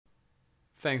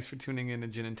Thanks for tuning in to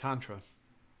Jin and Tantra.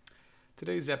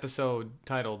 Today's episode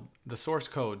titled The Source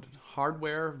Code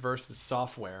Hardware versus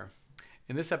Software.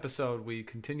 In this episode, we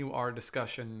continue our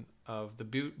discussion of the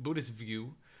Buddhist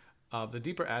view of the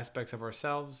deeper aspects of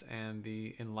ourselves and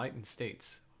the enlightened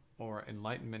states, or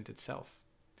enlightenment itself.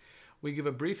 We give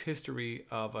a brief history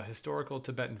of a historical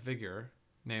Tibetan figure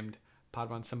named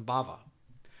Padmasambhava.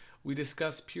 We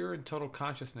discuss pure and total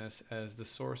consciousness as the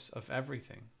source of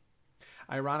everything.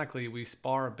 Ironically, we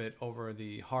spar a bit over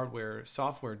the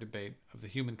hardware-software debate of the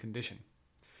human condition.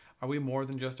 Are we more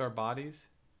than just our bodies?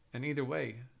 And either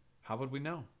way, how would we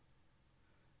know?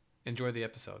 Enjoy the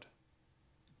episode.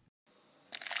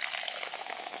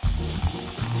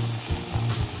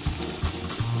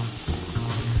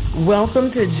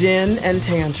 Welcome to Jin and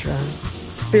Tantra,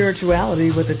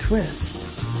 Spirituality with a Twist.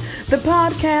 The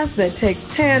podcast that takes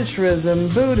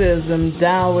Tantrism, Buddhism,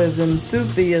 Taoism,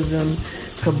 Sufism,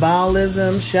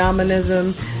 Kabbalism,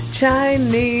 Shamanism,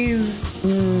 Chinese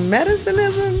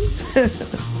medicinism,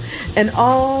 and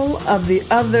all of the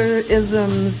other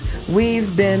isms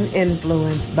we've been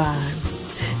influenced by,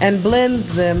 and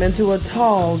blends them into a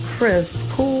tall, crisp,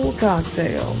 cool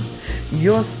cocktail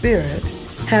your spirit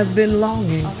has been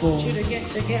longing for. You to get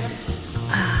together.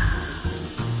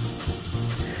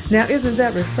 Now, isn't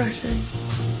that refreshing?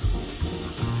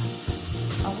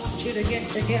 I want you to get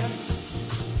together.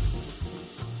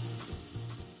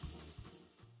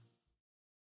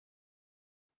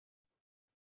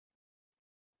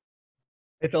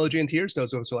 Hey, fellow GNTers,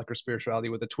 those of us who like our spirituality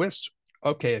with a twist.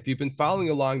 Okay, if you've been following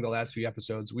along the last few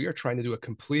episodes, we are trying to do a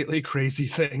completely crazy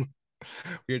thing.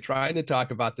 We are trying to talk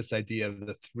about this idea of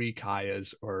the three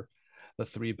kayas, or the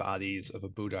three bodies of a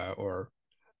Buddha, or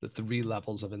the three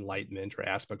levels of enlightenment or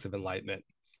aspects of enlightenment.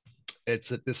 It's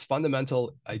this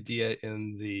fundamental idea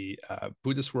in the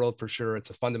Buddhist world, for sure.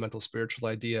 It's a fundamental spiritual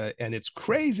idea, and it's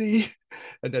crazy,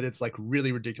 and that it's like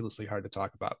really ridiculously hard to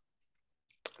talk about.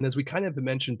 And as we kind of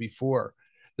mentioned before,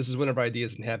 this is one of our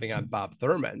ideas in having on Bob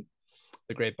Thurman,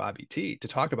 the great Bobby T, to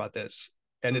talk about this.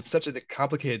 And it's such a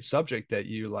complicated subject that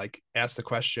you like ask the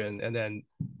question, and then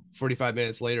 45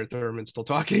 minutes later, Thurman's still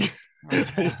talking.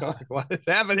 Like, what is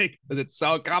happening? Because it's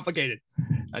so complicated,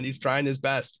 and he's trying his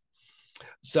best.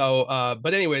 So,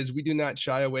 but anyways, we do not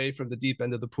shy away from the deep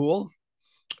end of the pool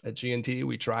at GNT.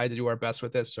 We try to do our best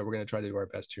with this, so we're going to try to do our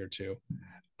best here too.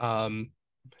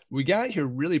 We got here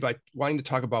really by wanting to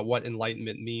talk about what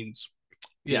enlightenment means.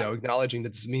 You know, acknowledging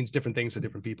that this means different things to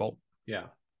different people. Yeah.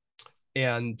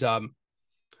 And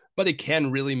but it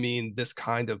can really mean this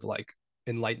kind of like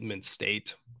enlightenment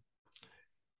state.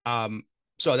 So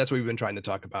that's what we've been trying to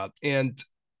talk about. And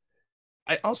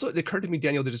it occurred to me,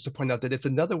 Daniel, to just to point out that it's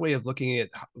another way of looking at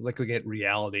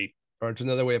reality, or it's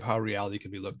another way of how reality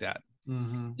can be looked at.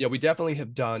 Mm-hmm. Yeah, we definitely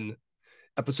have done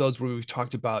episodes where we've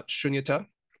talked about shunyata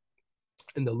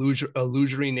and the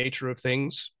illusory nature of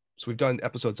things. So we've done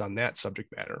episodes on that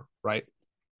subject matter, right?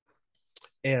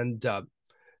 And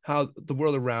how the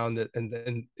world around it,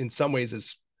 and in some ways,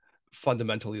 is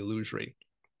fundamentally illusory.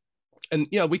 And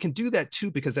we can do that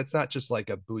too, because that's not just like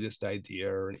a Buddhist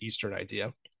idea or an Eastern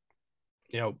idea.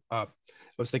 I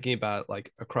was thinking about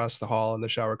like across the hall in the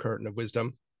shower curtain of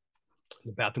wisdom,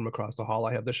 the bathroom across the hall,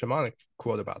 I have the shamanic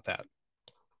quote about that.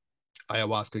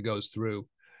 Ayahuasca goes through,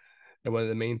 and one of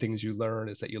the main things you learn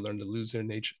is that you learn the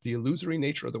illusory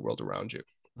nature of the world around you,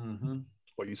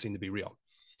 what you seem to be real.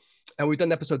 And we've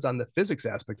done episodes on the physics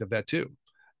aspect of that too.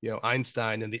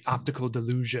 Einstein and the optical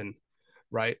delusion,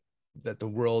 right? That the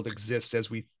world exists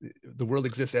as we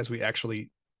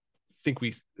actually think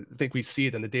we see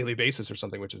it on a daily basis or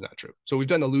something, which is not true. So we've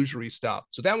done illusory stuff.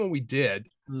 So that one we did.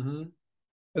 Mm-hmm.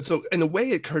 And so in a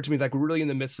way, it occurred to me like we're really in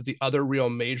the midst of the other real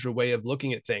major way of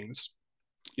looking at things,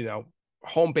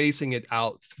 home basing it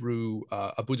out through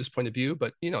a Buddhist point of view,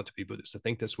 but to be Buddhist, to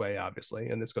think this way, obviously.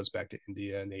 And this goes back to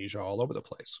India and Asia, all over the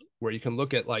place, where you can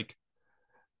look at like,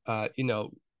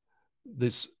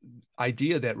 this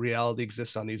idea that reality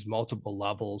exists on these multiple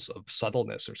levels of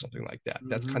subtleness or something like that.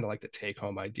 That's kind of like the take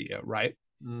home idea, right?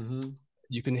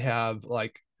 You can have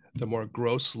like the more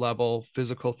gross level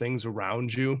physical things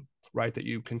around you, right, that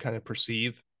you can kind of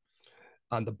perceive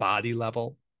on the body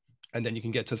level. And then you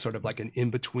can get to sort of like an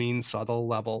in-between subtle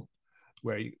level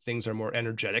where things are more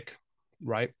energetic,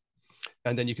 right?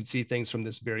 And then you can see things from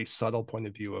this very subtle point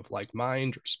of view of like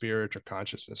mind or spirit or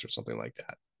consciousness or something like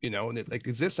that, and it like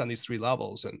exists on these three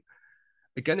levels. And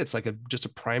again, it's like just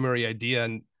a primary idea.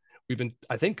 And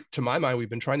I think to my mind, we've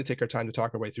been trying to take our time to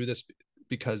talk our way through this,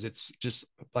 because it's just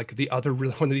like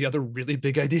one of the other really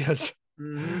big ideas,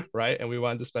 right? And we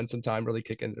wanted to spend some time really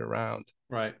kicking it around.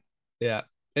 Right. Yeah.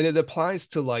 And it applies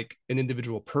to like an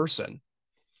individual person,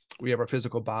 We have our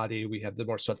physical body, we have the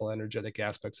more subtle energetic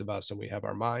aspects of us, and we have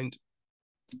our mind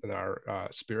and our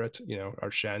spirit, our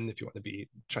Shen, if you want to be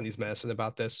Chinese medicine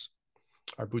about this,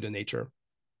 our Buddha nature.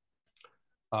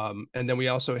 And then we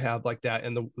also have like that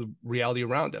in the reality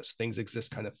around us. Things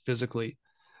exist kind of physically,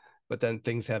 but then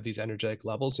things have these energetic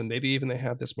levels, and maybe even they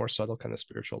have this more subtle kind of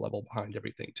spiritual level behind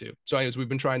everything too. So anyways, we've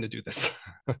been trying to do this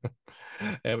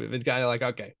and we've been kind of like,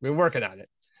 okay, we're working on it.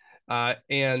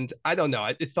 And I don't know,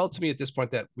 it felt to me at this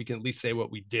point that we can at least say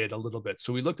what we did a little bit.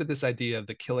 So we looked at this idea of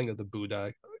the killing of the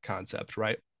Buddha concept,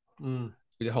 right? We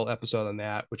did a whole episode on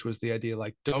that, which was the idea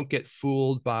like, don't get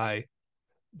fooled by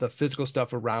the physical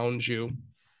stuff around you.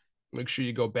 Make sure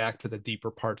you go back to the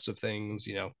deeper parts of things,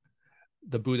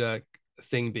 the Buddha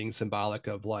thing being symbolic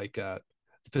of like the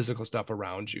physical stuff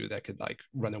around you that could like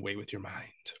run away with your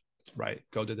mind, right?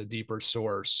 Go to the deeper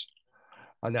source.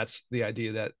 And that's the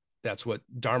idea that that's what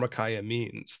Dharmakaya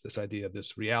means, this idea of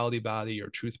this reality body or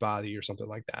truth body or something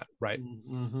like that, right?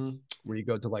 Where you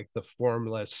go to like the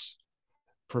formless,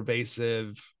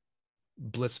 pervasive,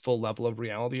 blissful level of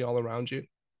reality all around you,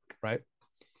 right?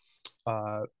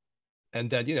 And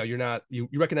then, you're not, you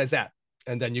recognize that.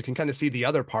 And then you can kind of see the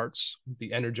other parts,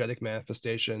 the energetic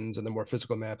manifestations and the more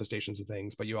physical manifestations of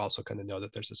things, but you also kind of know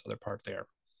that there's this other part there.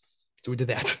 So we did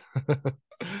that.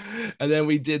 And then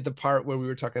we did the part where we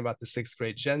were talking about the sixth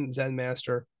great Zen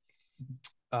master,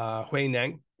 Hui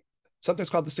Neng, sometimes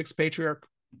called the sixth patriarch.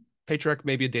 Patriarch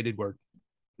may be a dated word,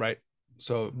 right?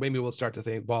 So maybe we'll start to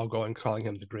think, well, go and calling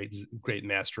him the great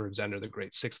master of Zen, or the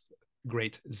sixth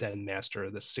great Zen master,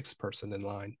 the sixth person in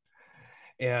line.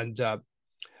 And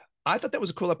I thought that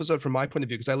was a cool episode from my point of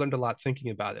view, because I learned a lot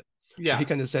thinking about it. Yeah. He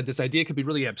kind of said this idea could be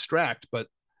really abstract, but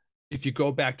if you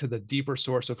go back to the deeper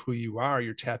source of who you are,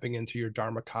 you're tapping into your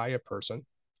Dharmakaya person.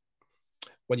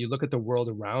 When you look at the world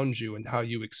around you and how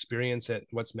you experience it,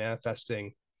 what's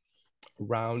manifesting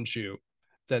around you,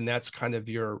 then that's kind of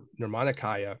your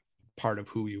Nirmanakaya part of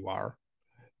who you are.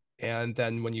 And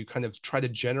then when you kind of try to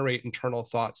generate internal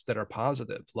thoughts that are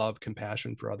positive, love,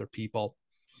 compassion for other people,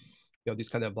 these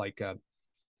kind of like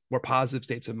more positive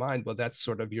states of mind, well, that's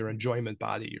sort of your enjoyment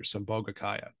body, your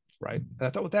Sambhogakaya, right? And I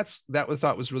thought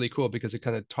that was really cool, because it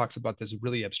kind of talks about this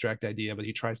really abstract idea, but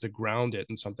he tries to ground it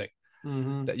in something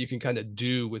that you can kind of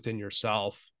do within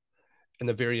yourself in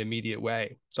a very immediate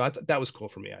way. So I thought that was cool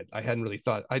for me. I hadn't really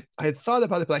thought, I had thought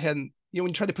about it, but I hadn't, when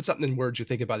you try to put something in words, you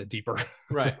think about it deeper.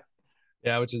 Right.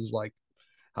 Yeah, which is like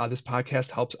how this podcast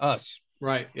helps us.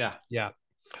 Right. Yeah. Yeah.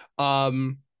 All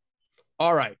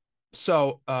right.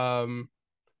 So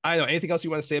I don't know, anything else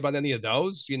you want to say about any of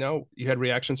those? You had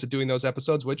reactions to doing those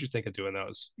episodes. What'd you think of doing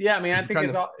those? Yeah, I mean, I think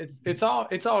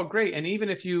it's all great. And even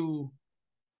if you're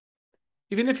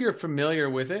familiar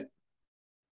with it,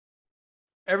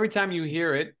 every time you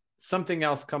hear it, something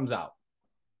else comes out.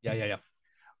 Yeah.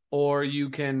 Or you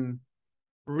can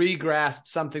re-grasp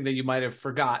something that you might have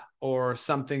forgot, or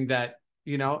something that,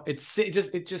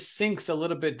 it just sinks a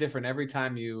little bit different every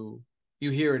time you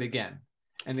hear it again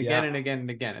and again and again and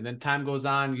again. And then time goes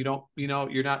on.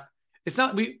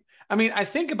 I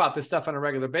think about this stuff on a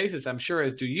regular basis, I'm sure,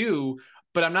 as do you,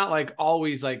 but I'm not like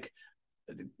always like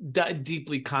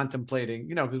deeply contemplating,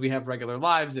 because we have regular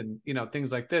lives and,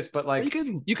 things like this, but like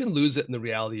you can lose it in the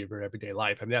reality of your everyday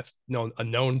life. I mean, that's a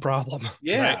known problem.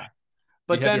 Yeah. Right?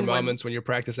 But you have your moments when you're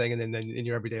practicing, and then in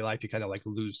your everyday life, you kind of like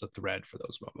lose the thread for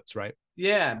those moments, right?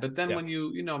 Yeah. But then when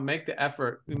you make the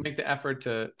effort,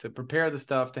 to prepare the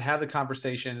stuff, to have the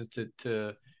conversations,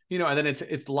 to and then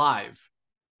it's live,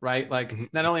 right?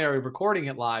 Like not only are we recording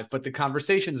it live, but the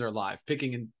conversations are live,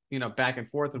 picking and, back and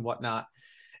forth and whatnot.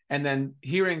 And then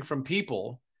hearing from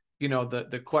people,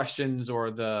 the questions,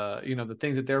 or the, the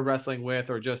things that they're wrestling with,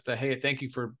 or just the, hey, thank you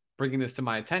for bringing this to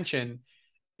my attention.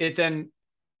 It then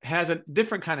has a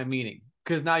different kind of meaning,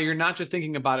 because now you're not just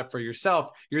thinking about it for yourself.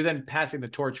 You're then passing the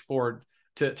torch forward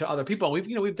to other people.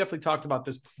 And we've definitely talked about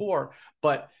this before,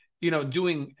 but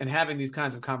doing and having these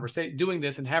kinds of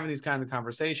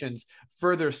conversations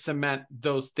further cement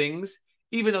those things,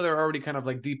 even though they're already kind of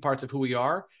like deep parts of who we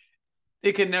are.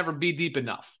 It can never be deep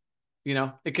enough.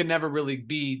 It can never really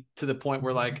be to the point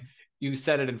where like you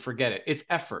set it and forget it. It's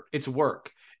effort, it's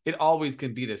work. It always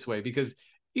can be this way, because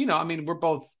we're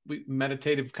both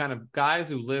meditative kind of guys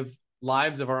who live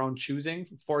lives of our own choosing,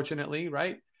 fortunately,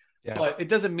 right? Yeah. But it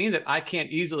doesn't mean that I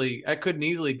couldn't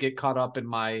easily get caught up in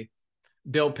my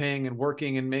bill paying and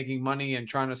working and making money and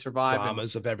trying to survive.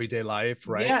 Dramas of everyday life,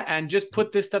 right? Yeah, and just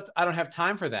put this stuff. I don't have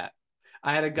time for that.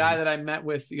 I had a guy that I met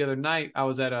with the other night. I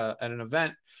was at an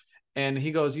event, and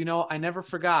he goes, I never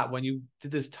forgot when you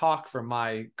did this talk for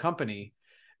my company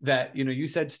that, you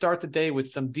said start the day with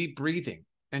some deep breathing.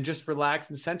 and just relax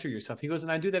and center yourself. He goes,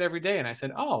 and I do that every day. And I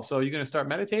said, oh, so you're going to start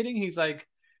meditating? He's like,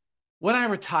 when I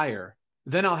retire,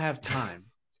 then I'll have time.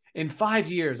 In 5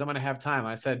 years, I'm going to have time.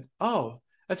 I said, oh,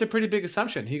 that's a pretty big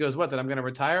assumption. He goes, what, that I'm going to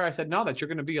retire? I said, no, that you're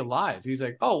going to be alive. He's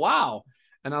like, oh, wow.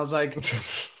 And I was like,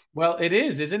 well, it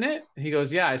is, isn't it? He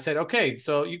goes, yeah. I said, okay,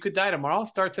 so you could die tomorrow.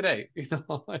 Start today.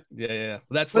 Yeah.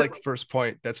 That's like first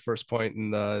point. That's first point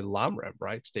in the LOMREM,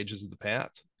 right? Stages of the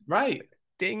path. Right.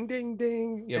 Ding, ding,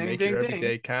 ding. You Ding, make ding, your ding.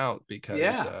 everyday count because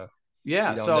Yeah. you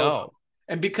don't So, know.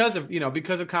 and because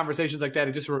of conversations like that,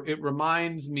 it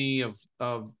reminds me of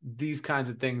these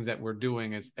kinds of things that we're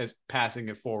doing as passing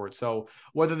it forward. So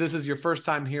whether this is your first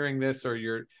time hearing this or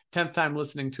your 10th time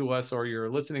listening to us, or you're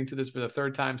listening to this for the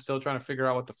third time, still trying to figure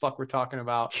out what the fuck we're talking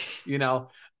about,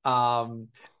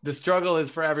 the struggle is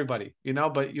for everybody,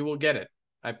 but you will get it.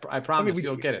 I promise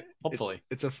you'll get it. Hopefully.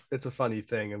 It's a funny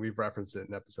thing, and we've referenced it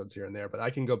in episodes here and there, but I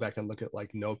can go back and look at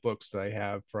like notebooks that I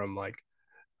have from like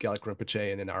Gallic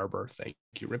Rinpoche and Ann Arbor. Thank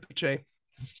you, Rinpoche.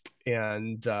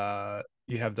 And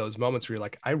you have those moments where you're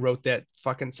like, I wrote that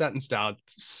fucking sentence down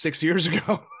 6 years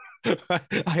ago.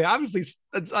 I obviously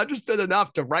understood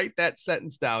enough to write that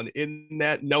sentence down in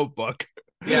that notebook.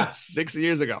 Yeah. 6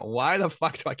 years ago. Why the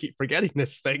fuck do I keep forgetting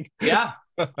this thing? Yeah.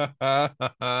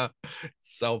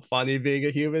 So funny being a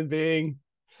human being.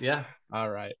 Yeah. All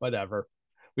right, whatever.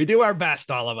 We do our best,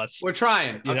 all of us. We're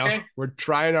trying. Okay. We're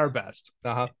trying our best.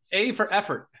 A for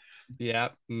effort. Yeah.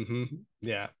 Mm-hmm.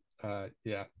 Yeah.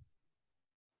 Yeah.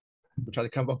 We're trying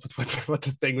to come up with what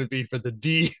the thing would be for the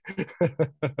D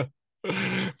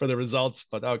for the results,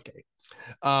 but okay.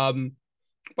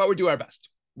 But we do our best.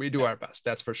 We do our best.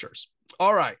 That's for sure.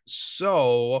 All right.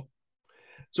 So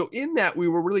in that, we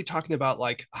were really talking about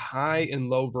like high and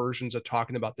low versions of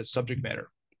talking about this subject matter,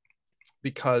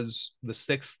 because the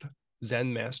sixth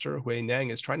Zen master,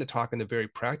 Huineng, is trying to talk on a very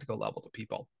practical level to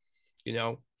people,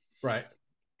 Right.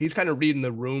 He's kind of reading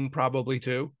the room probably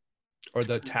too, or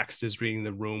the text is reading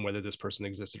the room, whether this person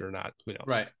existed or not, who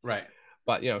knows? Right.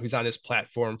 But, he's on his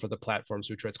platform for the Platform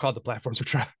Sutra. It's called the Platform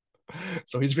Sutra.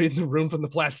 So he's reading the room from the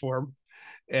platform,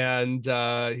 and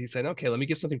he's saying, okay, let me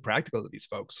give something practical to these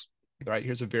folks. All right,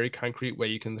 here's a very concrete way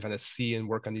you can kind of see and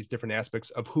work on these different aspects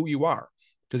of who you are,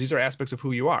 because these are aspects of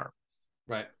who you are.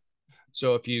 Right.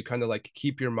 So if you kind of like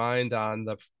keep your mind on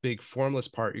the big formless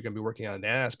part, you're going to be working on that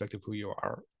aspect of who you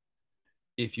are.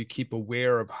 If you keep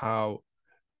aware of how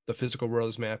the physical world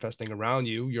is manifesting around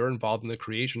you, you're involved in the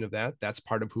creation of that. That's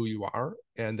part of who you are.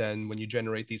 And then when you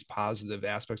generate these positive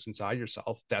aspects inside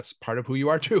yourself, that's part of who you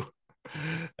are too.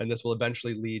 And this will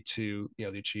eventually lead to, the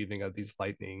achieving of these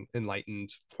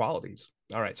enlightened qualities.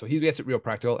 All right. So he gets it real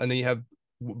practical. And then you have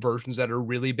versions that are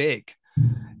really big.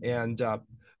 And I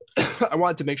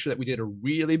wanted to make sure that we did a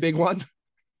really big one.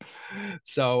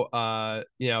 So,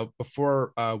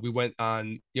 before we went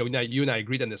on, you and I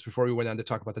agreed on this before we went on to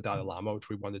talk about the Dalai Lama, which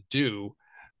we want to do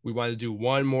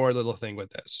one more little thing with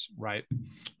this, right?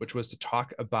 Which was to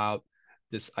talk about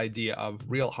this idea of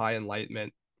real high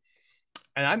enlightenment.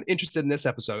 And I'm interested in this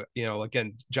episode,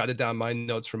 again, jotted down my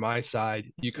notes from my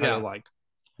side. You kind of like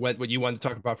went what you wanted to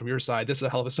talk about from your side. This is a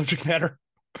hell of a subject matter.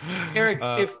 Eric,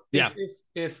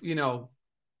 if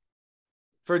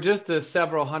for just the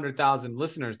several 100,000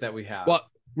 listeners that we have. Well,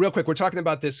 real quick, we're talking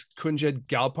about this Kunjed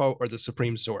Galpo, or the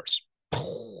Supreme Source.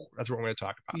 That's what we're going to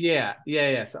talk about.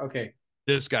 Yes. Okay.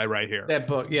 This guy right here. That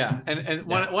book, yeah. And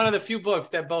one of the few books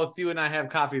that both you and I have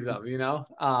copies of,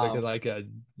 like a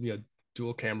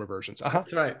dual camera versions.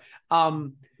 That's right.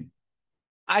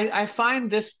 I find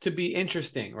this to be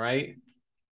interesting, right?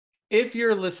 If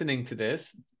you're listening to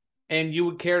this and you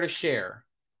would care to share,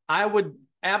 I would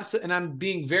absolutely, and I'm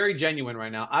being very genuine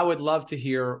right now, I would love to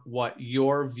hear what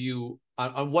your view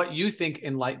on what you think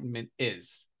enlightenment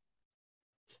is.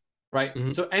 Right?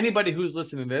 Mm-hmm. So anybody who's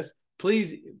listening to this,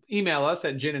 please email us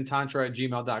at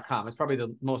ginandtantra@gmail.com. It's probably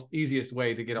the most easiest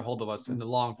way to get a hold of us in the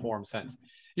long form sense.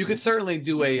 You could certainly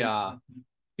do a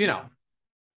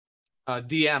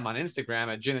DM on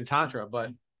Instagram at Gin and Tantra,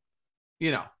 but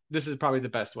this is probably the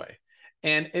best way.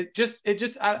 And it just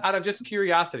out of just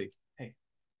curiosity. Hey,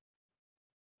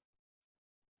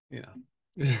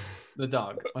 the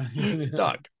dog.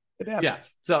 Dog. It happens. Yeah.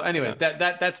 So anyways,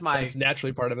 that's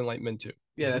naturally part of enlightenment too.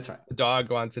 Yeah, that's right. The dog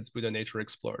wants its Buddha nature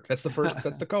explored. That's the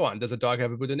koan. Does a dog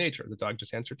have a Buddha nature? The dog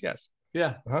just answered yes.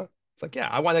 Yeah. It's like, yeah,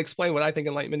 I want to explain what I think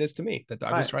enlightenment is to me. The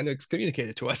dog is trying to communicate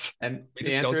it to us. And we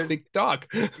just don't speak dog.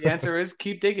 The answer is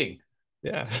keep digging.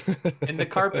 Yeah. In the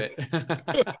carpet.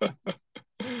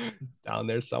 It's down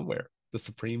there somewhere. The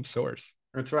supreme source.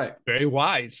 That's right. Very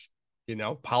wise.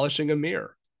 Polishing a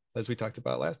mirror, as we talked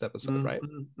about last episode, right?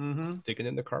 Mm-hmm. Digging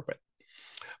in the carpet.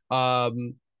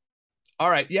 All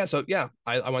right. Yeah. So yeah,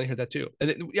 I want to hear that too.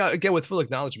 And yeah, again, with full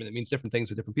acknowledgement, it means different things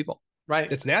to different people.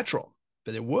 Right. It's natural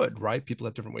that it would, right? People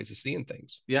have different ways of seeing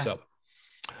things. Yeah. So,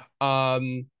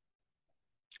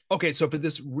 okay. So for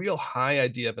this real high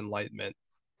idea of enlightenment,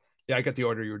 yeah, I got the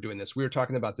order you were doing this. We were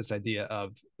talking about this idea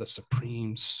of the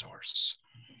supreme source.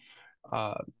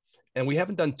 And we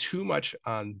haven't done too much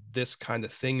on this kind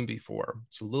of thing before.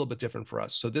 It's a little bit different for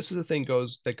us. So this is the thing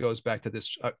that goes back to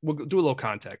this. We'll do a little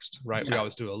context, right? Yeah. We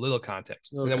always do a little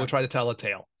context, Little and then we'll context. try to tell a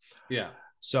tale. Yeah.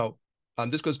 So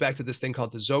this goes back to this thing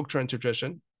called the Dzogchen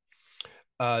tradition.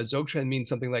 Dzogchen means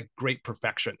something like great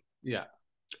perfection. Yeah.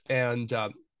 And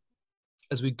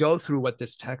as we go through what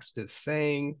this text is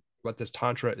saying, what this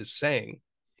tantra is saying,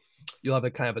 you'll have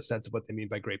a kind of a sense of what they mean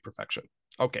by great perfection.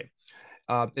 Okay.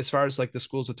 As far as like the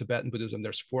schools of Tibetan Buddhism,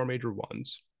 there's four major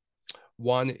ones.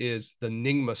 One is the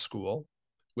Nyingma school,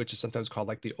 which is sometimes called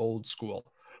like the old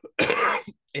school.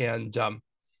 and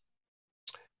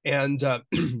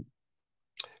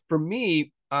for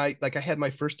me, I had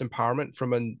my first empowerment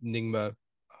from a Nyingma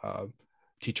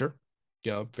teacher,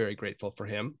 very grateful for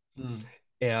him.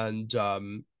 And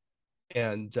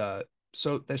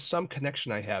so there's some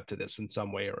connection I have to this in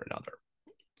some way or another,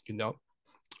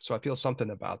 so I feel something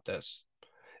about this.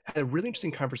 I had a really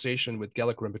interesting conversation with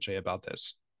Gelek Rinpoche about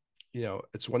this.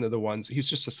 It's one of the ones, he's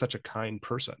just such a kind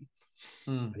person,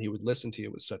 and he would listen to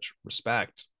you with such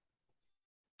respect.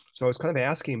 So I was kind of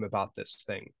asking him about this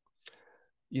thing,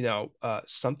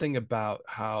 something about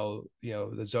how,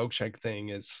 the Dzogchen thing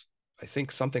is, I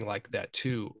think something like that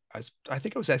too. I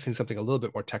think I was asking something a little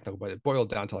bit more technical, but it boiled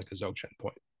down to like a Dzogchen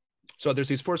point. So there's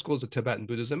these four schools of Tibetan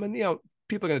Buddhism, and,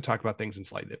 people are going to talk about things in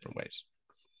slightly different ways.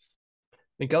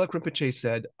 And Gelek Rinpoche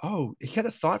said, oh, he had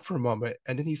a thought for a moment.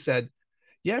 And then he said,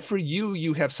 yeah, for you,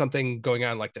 you have something going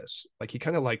on like this. Like he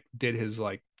kind of like did his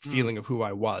like feeling of who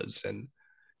I was. And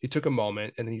he took a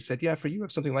moment and he said, yeah, for you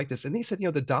have something like this. And he said,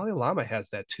 the Dalai Lama has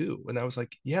that too. And I was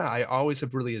like, yeah, I always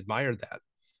have really admired that.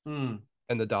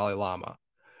 And the Dalai Lama,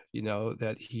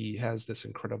 that he has this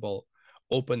incredible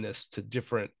openness to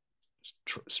different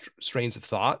strains of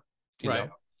thought,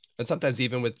 right. And sometimes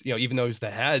even with, even though he's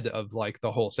the head of like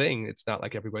the whole thing, it's not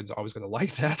like everybody's always going to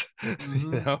like that,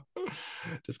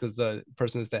 just because the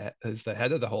person is the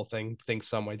head of the whole thing thinks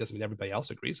some way doesn't mean everybody else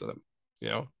agrees with him,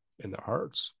 in their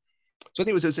hearts. So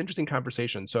anyways, it was an interesting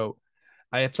conversation. So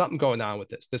I have something going on with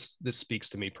this. This speaks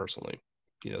to me personally.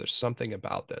 There's something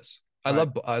about this. Right.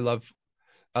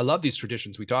 I love these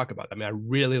traditions we talk about. I mean, I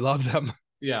really love them.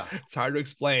 Yeah. It's hard to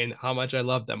explain how much I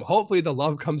love them. Hopefully the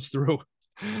love comes through,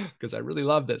 because I really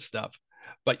love this stuff.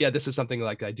 But yeah, this is something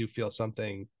like I do feel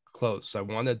something close. I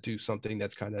want to do something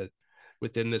that's kind of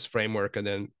within this framework. And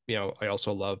then, I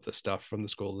also love the stuff from the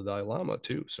school of the Dalai Lama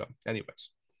too. So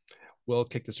anyways, we'll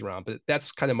kick this around. But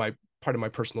that's kind of part of my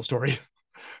personal story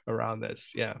around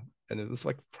this. Yeah. And it was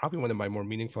like probably one of my more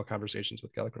meaningful conversations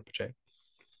with Gelek Rinpoche.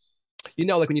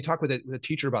 Like when you talk with a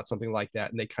teacher about something like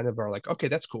that, and they kind of are like, okay,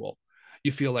 that's cool.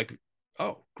 You feel like,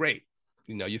 oh, great.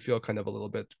 You feel kind of a little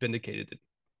bit vindicated,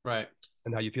 right?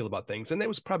 And how you feel about things. And it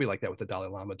was probably like that with the Dalai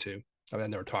Lama too. I mean, I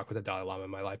never talked with the Dalai Lama in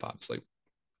my life, obviously,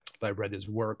 but I read his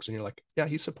works, and you're like, yeah,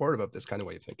 he's supportive of this kind of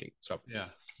way of thinking. So yeah.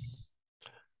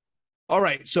 All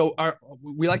right. So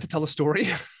we like to tell a story.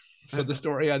 So the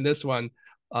story on this one,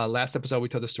 last episode, we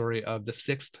told the story of the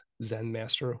sixth Zen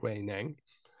master, Huineng.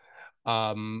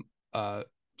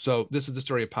 So this is the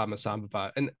story of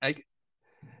Padmasambhava, and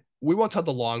we won't tell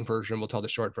the long version, we'll tell the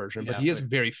short version, but he is a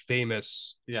very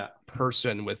famous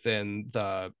person within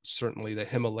certainly the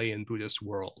Himalayan Buddhist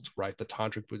world, right? The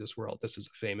Tantric Buddhist world. This is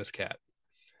a famous cat.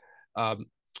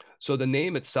 So the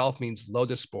name itself means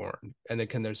lotus born. And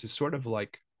again, there's this sort of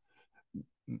like,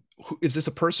 is this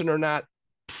a person or not?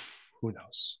 Who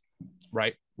knows,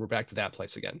 right? We're back to that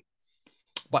place again.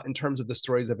 But in terms of the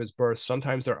stories of his birth,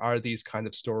 sometimes there are these kind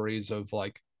of stories of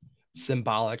like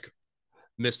symbolic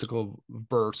mystical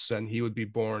births, and he would be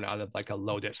born out of like a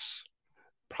lotus,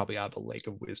 probably out of a lake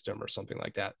of wisdom or something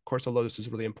like that. Of course, the lotus is a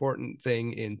really important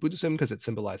thing in Buddhism because it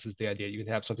symbolizes the idea you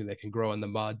can have something that can grow in the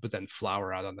mud but then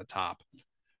flower out on the top,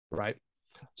 right?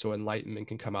 So enlightenment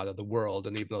can come out of the world,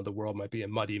 and even though the world might be a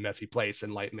muddy, messy place,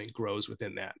 enlightenment grows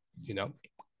within that.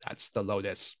 That's the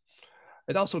lotus.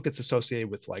 It also gets associated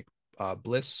with like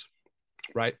bliss,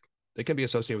 right? They can be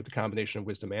associated with the combination of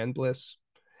wisdom and bliss.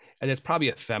 And it's probably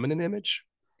a feminine image.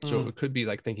 So it could be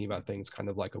like thinking about things kind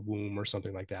of like a womb or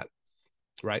something like that,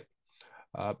 right?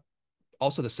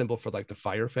 Also the symbol for like the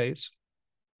fire phase.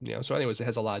 So anyways, it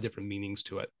has a lot of different meanings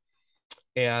to it.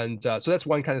 And so that's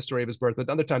one kind of story of his birth. But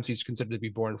other times he's considered to be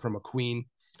born from a queen,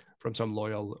 from some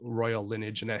royal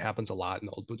lineage. And that happens a lot in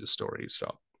old Buddhist stories.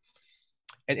 So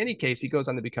in any case, he goes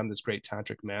on to become this great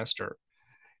tantric master.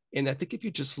 And I think if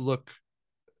you just look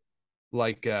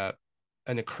like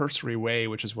in a cursory way,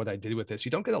 which is what I did with this,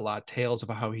 you don't get a lot of tales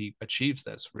about how he achieves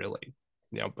this, really,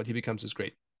 but he becomes this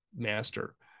great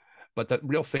master. But the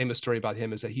real famous story about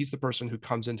him is that he's the person who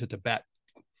comes into Tibet.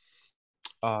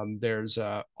 There's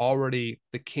already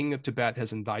the king of Tibet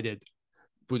has invited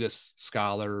Buddhist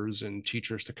scholars and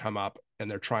teachers to come up, and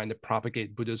they're trying to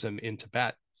propagate Buddhism in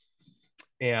Tibet.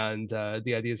 And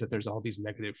the idea is that there's all these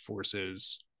negative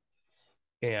forces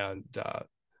and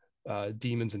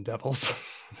demons and devils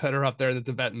that are up there in the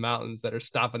Tibetan mountains that are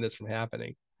stopping this from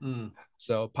happening.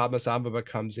 So Padmasambhava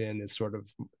comes in as sort of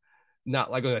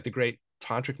not like the great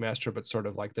tantric master, but sort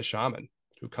of like the shaman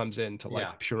who comes in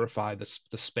to purify the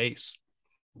space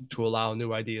to allow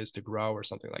new ideas to grow or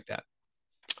something like that.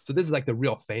 So this is like the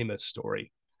real famous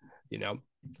story.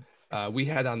 We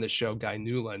had on the show Guy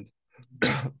Newland,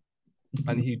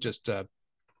 and he just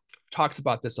talks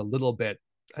about this a little bit.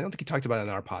 I don't think he talked about it in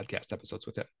our podcast episodes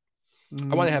with him.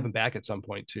 I want to have him back at some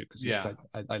point too, because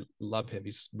I love him.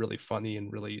 He's really funny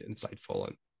and really insightful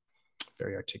and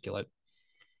very articulate.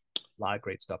 A lot of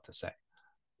great stuff to say.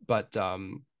 But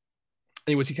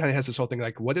anyways, he kind of has this whole thing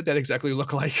like, what did that exactly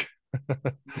look like?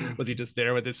 Was he just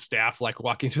there with his staff, like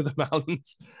walking through the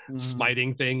mountains,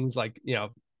 smiting things, like,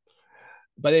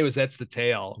 but anyways, that's the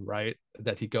tale, right?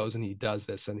 That he goes and he does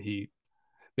this, and he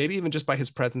maybe even just by his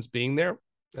presence being there,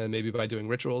 and maybe by doing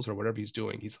rituals or whatever he's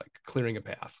doing, he's like clearing a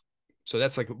path. So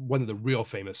that's like one of the real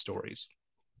famous stories.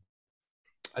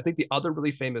 I think the other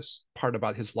really famous part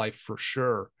about his life for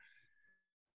sure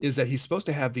is that he's supposed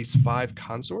to have these 5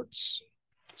 consorts.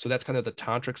 So that's kind of the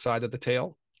tantric side of the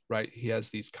tale, right? He has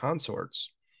these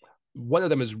consorts. One of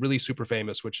them is really super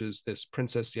famous, which is this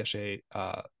Princess Yeshe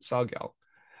Salgyal.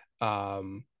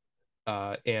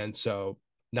 And so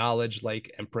Knowledge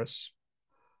Lake Empress.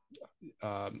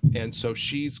 And so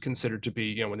she's considered to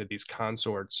be, one of these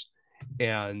consorts.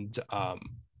 And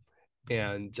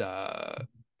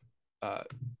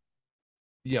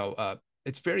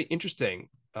it's very interesting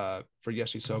for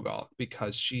Yeshe Tsogyal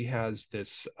because she has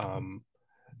this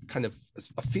kind of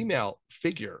a female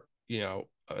figure,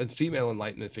 a female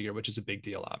enlightenment figure, which is a big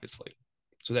deal, obviously.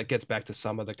 So that gets back to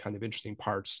some of the kind of interesting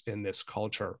parts in this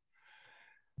culture.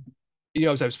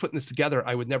 As I was putting this together,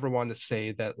 I would never want to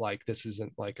say that like this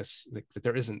isn't like that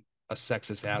there isn't a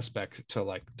sexist aspect to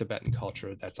like Tibetan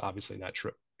culture. That's obviously not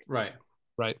true. Right.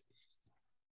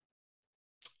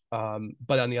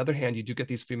 But on the other hand, you do get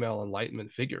these female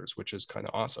enlightenment figures, which is kind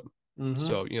of awesome.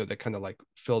 So, that kind of like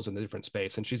fills in the different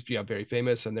space. And she's very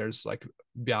famous. And there's like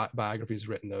biographies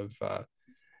written of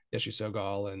Yeshe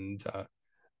Tsogyal.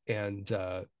 And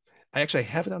I actually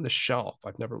have it on the shelf.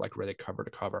 I've never like read it cover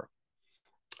to cover.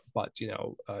 But,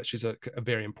 she's a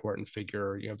very important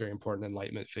figure, very important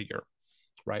enlightenment figure.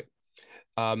 Right.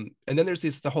 And then there's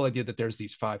the whole idea that there's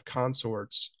these 5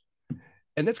 consorts.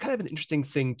 And that's kind of an interesting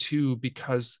thing too,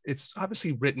 because it's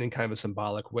obviously written in kind of a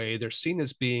symbolic way. They're seen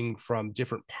as being from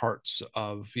different parts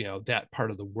of, that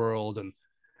part of the world. And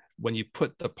when you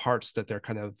put the parts that they're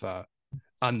kind of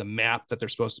on the map that they're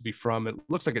supposed to be from, it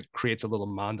looks like it creates a little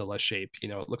mandala shape.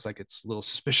 It looks like it's a little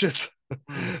suspicious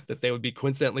that they would be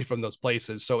coincidentally from those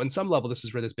places. So in some level, this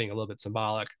is read as being a little bit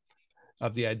symbolic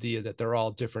of the idea that they're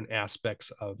all different aspects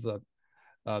of the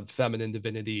feminine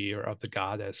divinity or of the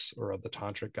goddess or of the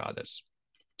tantric goddess,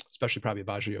 especially probably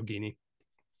Vajrayogini.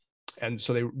 And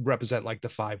so they represent like the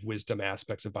 5 wisdom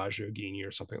aspects of Vajrayogini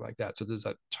or something like that. So there's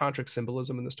a tantric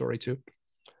symbolism in the story too,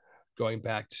 going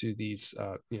back to these,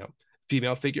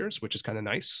 female figures, which is kind of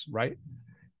nice, right?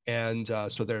 And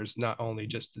so there's not only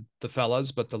just the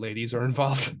fellas, but the ladies are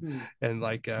involved and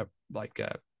like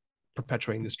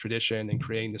perpetuating this tradition and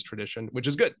creating this tradition, which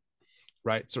is good,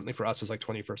 right? Certainly for us as like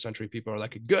 21st century people are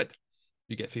like, good.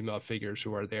 You get female figures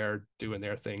who are there doing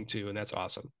their thing too, and that's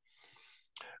awesome.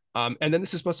 And then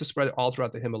this is supposed to spread all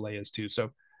throughout the Himalayas too.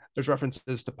 So there's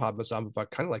references to Padmasambhava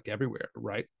kind of like everywhere,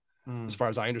 right? As far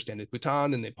as I understand it,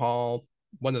 Bhutan and Nepal.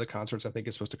 One of the consorts I think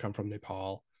is supposed to come from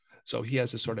Nepal. So he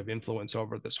has this sort of influence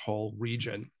over this whole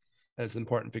region, and it's an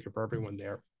important figure for everyone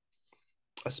there,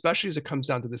 especially as it comes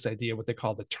down to this idea, what they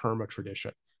call the Terma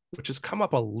tradition, which has come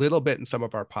up a little bit in some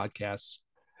of our podcasts.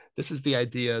 This is the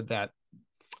idea that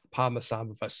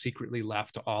Padmasambhava secretly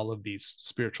left all of these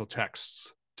spiritual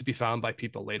texts to be found by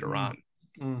people later on,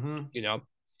 and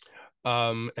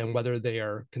whether they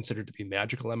are considered to be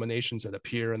magical emanations that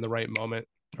appear in the right moment,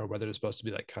 or whether they're supposed to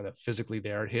be like kind of physically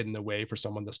there, hidden away for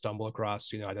someone to stumble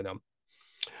across, I don't know.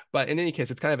 But in any case,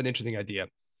 it's kind of an interesting idea,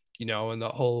 and the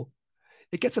whole,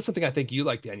 it gets at something I think you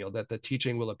like, Daniel, that the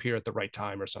teaching will appear at the right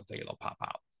time or something, it'll pop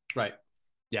out. Right.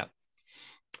 Yeah.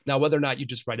 Now, whether or not you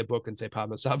just write a book and say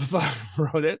Padmasambhava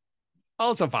wrote it,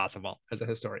 also possible as a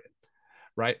historian,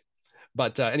 right?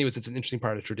 But anyways, it's an interesting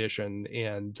part of tradition,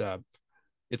 and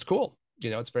it's cool.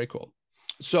 It's very cool.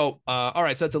 So, all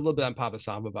right, so that's a little bit on Papa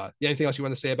Sambhava. Anything else you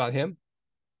want to say about him?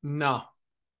 No.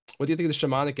 What do you think of the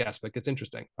shamanic aspect? It's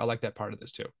interesting. I like that part of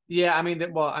this too. Yeah, I mean,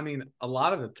 a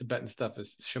lot of the Tibetan stuff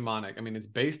is shamanic. I mean, it's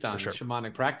based on sure.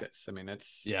 shamanic practice. I mean,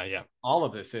 it's yeah. all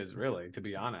of this is really, to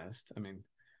be honest. I mean,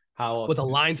 how else? Well,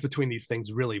 the lines between these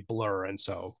things really blur, and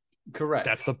so correct.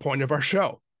 That's the point of our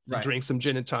show. You right. drink some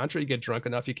gin and tantra, you get drunk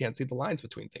enough, you can't see the lines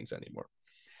between things anymore.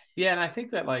 Yeah, and I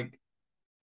think that like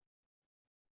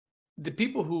the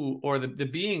people who, or the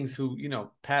beings who,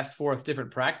 passed forth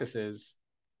different practices,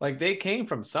 like they came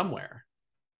from somewhere.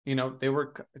 They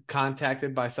were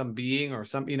contacted by some being or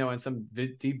some, in some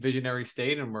deep visionary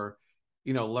state, and were,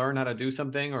 learn how to do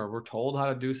something, or were told how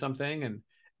to do something. And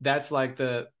that's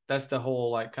the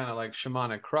whole, like, kind of like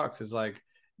shamanic crux, is like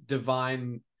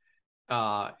divine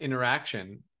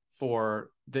interaction for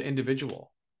the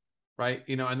individual, right?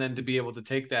 And then to be able to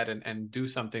take that and do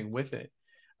something with it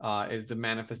is the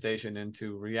manifestation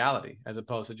into reality, as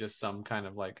opposed to just some kind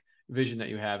of like vision that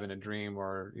you have in a dream,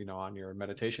 or on your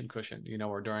meditation cushion,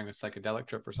 or during a psychedelic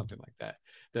trip or something like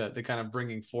that. The kind of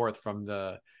bringing forth from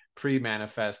the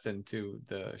pre-manifest into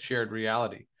the shared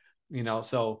reality.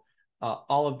 So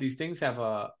all of these things have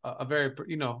a very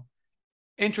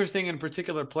interesting and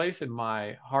particular place in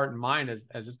my heart and mind as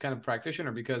this kind of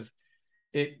practitioner, because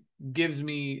it gives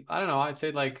me, I don't know, I'd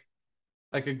say like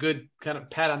a good kind of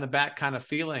pat on the back kind of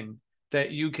feeling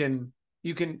that you can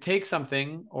take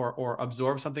something or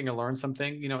absorb something or learn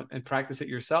something, and practice it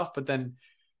yourself, but then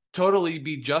totally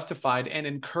be justified and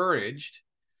encouraged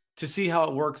to see how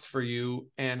it works for you,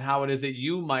 and how it is that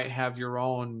you might have your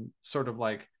own sort of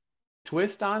like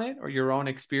twist on it, or your own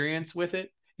experience with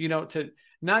it, to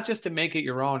not just to make it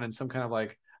your own and some kind of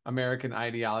like American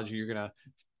ideology, you're going to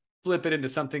flip it into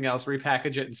something else,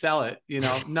 repackage it and sell it,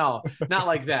 no, not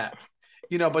like that,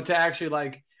 but to actually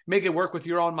like make it work with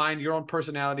your own mind, your own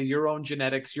personality, your own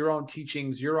genetics, your own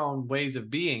teachings, your own ways of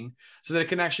being, so that it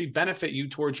can actually benefit you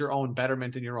towards your own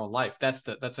betterment in your own life. That's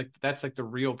like the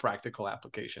real practical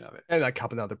application of it. And like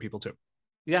helping other people too.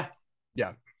 Yeah.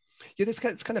 It's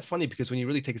kind of funny, because when you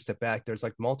really take a step back, there's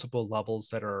like multiple levels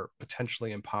that are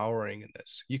potentially empowering in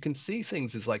this. You can see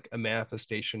things as like a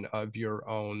manifestation of your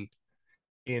own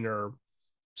inner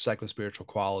psycho-spiritual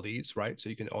qualities, right? So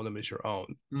you can own them as your own.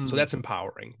 So that's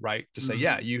empowering, right? To say,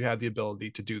 yeah, you have the ability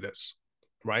to do this,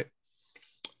 right?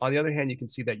 On the other hand, you can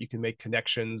see that you can make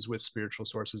connections with spiritual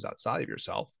sources outside of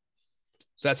yourself.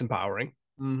 So that's empowering,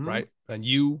 right? And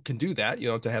you can do that. You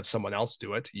don't have to have someone else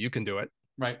do it. You can do it.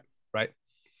 Right.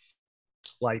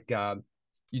 Like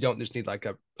you don't just need like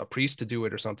a priest to do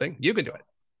it or something. You can do it.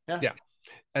 Yeah.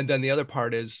 And then the other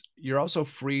part is you're also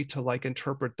free to like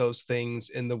interpret those things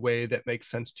in the way that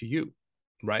makes sense to you,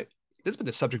 right? This has been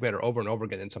the subject matter over and over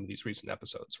again in some of these recent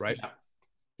episodes, right?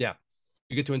 Yeah.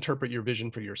 You get to interpret your vision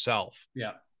for yourself.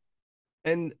 Yeah.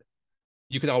 And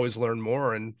you can always learn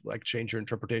more and like change your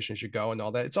interpretation as you go and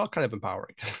all that. It's all kind of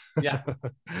empowering. Yeah.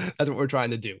 That's what we're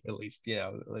trying to do, at least,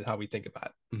 how we think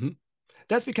about it.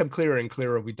 That's become clearer and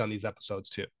clearer. We've done these episodes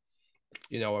too,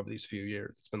 over these few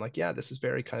years. It's been like, yeah, this is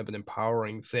very kind of an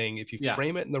empowering thing. If you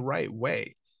frame it in the right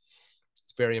way,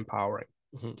 it's very empowering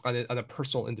on a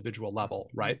personal, individual level,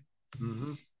 right?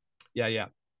 Yeah.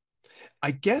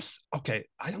 I guess, okay,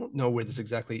 I don't know where this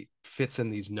exactly fits in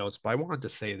these notes, but I wanted to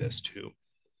say this too.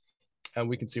 And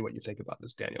we can see what you think about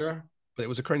this, Daniel. Sure. But it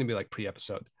was occurring to me like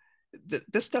pre-episode.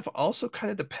 This stuff also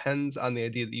kind of depends on the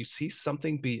idea that you see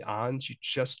something beyond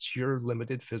just your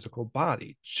limited physical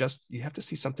body. You have to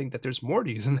see something that there's more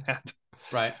to you than that.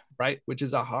 Right. Which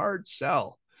is a hard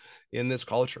sell in this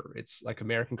culture. It's like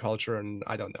American culture. And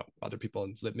I don't know, other people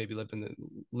maybe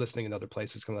listening in other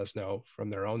places can let us know from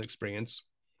their own experience.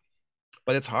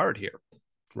 But it's hard here,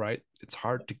 right? It's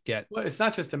hard to get. Well, it's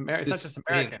not just American. It's not just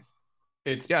American.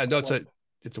 It's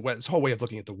it's a whole way of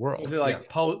looking at the world. Is it like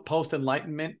post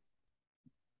Enlightenment?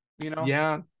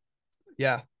 Yeah.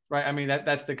 Right. I mean,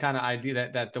 that's the kind of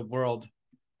idea that the world,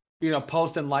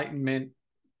 post Enlightenment,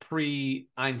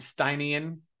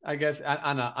 pre-Einsteinian, I guess,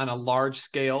 on a large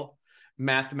scale,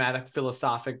 mathematic,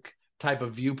 philosophic type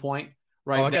of viewpoint.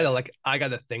 Right. Oh, I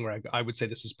got a thing where I would say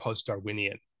this is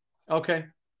post-Darwinian. Okay.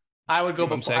 I would go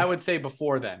before. I would say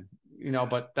before then.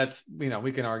 But that's,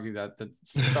 we can argue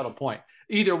that's a subtle point.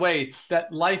 Either way,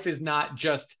 that life is not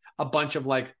just a bunch of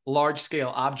like large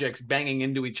scale objects banging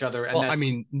into each other. And I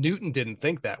mean, Newton didn't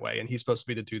think that way, and he's supposed to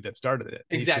be the dude that started it.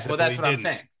 Exactly. Well, that's what I'm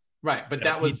saying. Right. But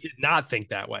he did not think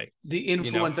that way. The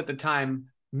influence at the time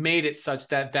made it such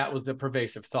that was the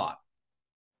pervasive thought.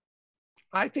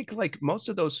 I think like most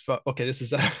of those okay, this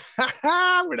is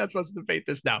we're not supposed to debate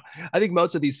this now. I think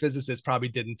most of these physicists probably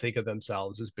didn't think of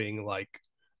themselves as being like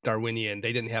Darwinian.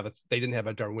 They didn't have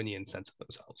a Darwinian sense of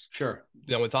themselves. Sure.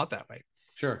 No one thought that way.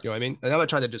 Sure. You know what I mean? And I'm not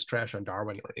trying to just trash on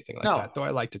Darwin or anything like No. that, though I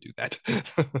like to do that.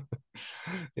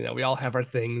 We all have our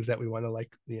things that we want to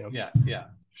Yeah.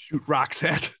 shoot rocks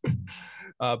at.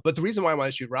 But the reason why I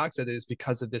want to shoot rocks at it is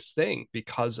because of this thing,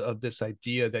 because of this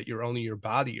idea that you're only your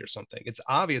body or something. It's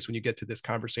obvious when you get to this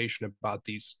conversation about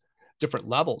these different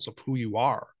levels of who you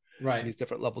are, Right. these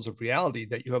different levels of reality,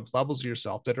 that you have levels of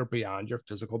yourself that are beyond your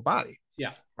physical body.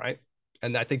 Yeah. Right.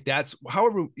 And I think that's,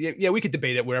 however, we could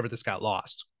debate it wherever this got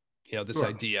lost, this Sure.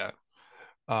 idea.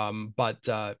 But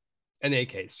in any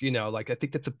case, like, I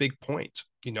think that's a big point,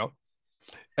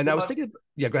 and I was thinking,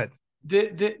 go ahead.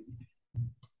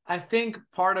 I think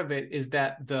part of it is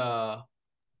that the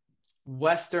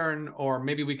Western, or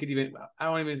maybe we could even, I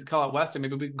don't even call it Western,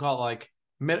 maybe we can call it like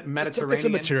Mediterranean. It's a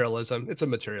materialism.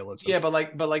 Yeah, but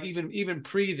like even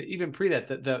pre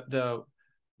that,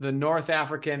 the North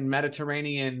African,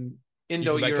 Mediterranean,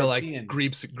 Indo-European,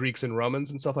 like Greeks and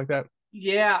Romans and stuff like that.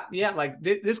 Yeah, like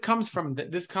this comes from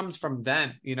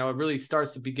then. It really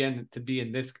starts to begin to be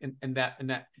in this and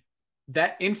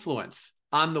that influence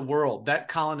on the world, that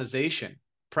colonization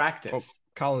practice.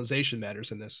 Colonization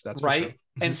matters in this. That's right. For sure.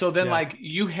 And so then, like,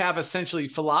 you have essentially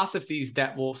philosophies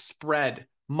that will spread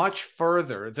much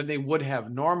further than they would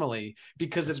have normally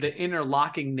because of the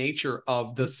interlocking nature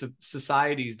of the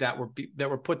societies that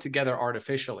were put together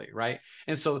artificially, right?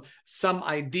 And so some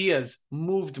ideas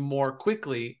moved more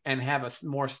quickly and have a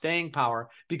more staying power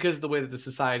because of the way that the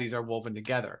societies are woven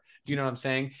together. Do you know what I'm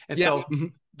saying? And so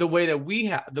the way that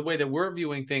we're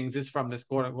viewing things is from this,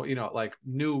 like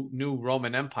new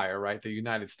Roman Empire, right? The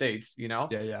United States, Yeah.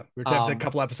 We were talking a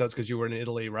couple episodes because you were in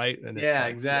Italy, right? And it's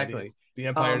exactly. The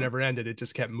empire never ended. It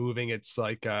just kept moving. It's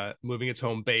like moving its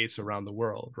home base around the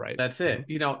world, right? That's it.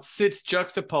 Sits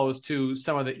juxtaposed to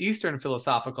some of the Eastern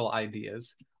philosophical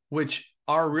ideas, which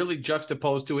are really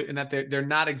juxtaposed to it in that they're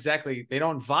not exactly, they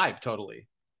don't vibe totally.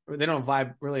 They don't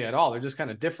vibe really at all. They're just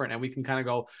kind of different. And we can kind of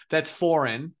go, that's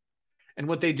foreign. And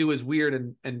what they do is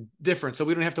weird and different. So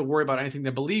we don't have to worry about anything they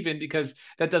believe in because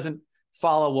that doesn't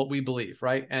follow what we believe,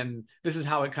 right? And this is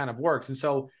how it kind of works. And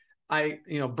so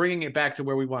bringing it back to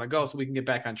where we want to go so we can get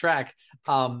back on track,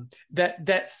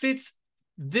 that fits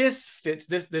this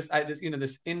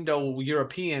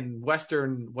Indo-European,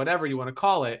 Western, whatever you want to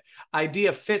call it,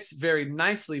 idea fits very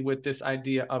nicely with this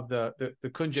idea of the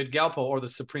Kunjat Gyalpo, or the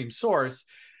supreme source,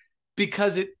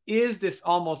 because it is this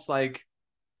almost like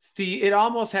it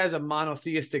almost has a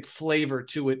monotheistic flavor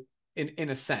to it in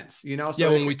a sense,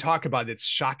 So when we talk about it, it's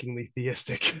shockingly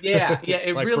theistic. Yeah.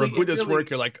 It like really, for a Buddhist work,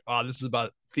 you're like, oh, this is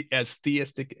about as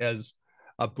theistic as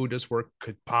a Buddhist work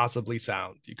could possibly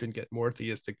sound. You couldn't get more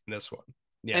theistic than this one.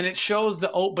 Yeah. And it shows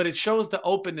the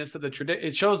openness of the tradition.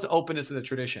 It shows the openness of the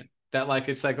tradition, that like,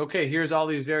 it's like, okay, here's all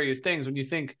these various things. When you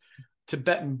think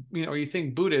Tibetan, or you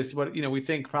think Buddhist, we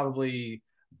think probably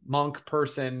monk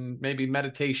person, maybe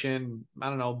meditation, I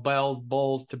don't know, bells,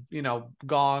 bowls, to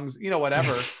gongs,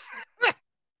 whatever.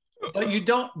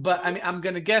 But I mean, I'm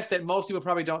going to guess that most people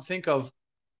probably don't think of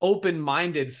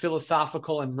open-minded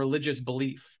philosophical and religious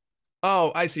belief.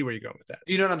 Oh, I see where you're going with that.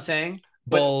 Do you know what I'm saying?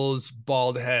 Bowls,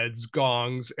 bald heads,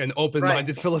 gongs, and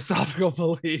open-minded philosophical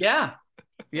belief. Yeah.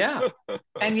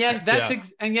 And yet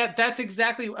that's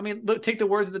exactly, I mean, look, take the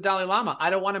words of the Dalai Lama.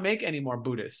 I don't want to make any more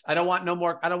Buddhists. I don't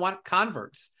want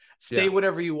converts. Stay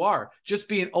whatever you are. Just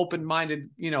be an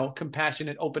open-minded,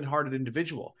 compassionate, open-hearted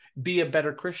individual. Be a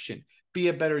better Christian. Be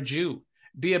a better Jew.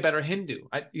 Be a better Hindu.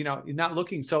 You're not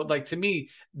looking. So, like, to me,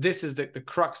 this is the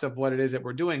crux of what it is that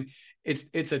we're doing.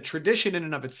 It's a tradition in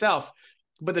and of itself,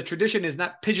 but the tradition is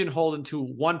not pigeonholed into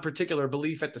one particular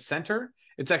belief at the center.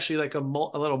 It's actually like a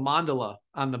little mandala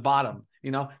on the bottom,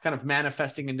 kind of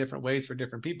manifesting in different ways for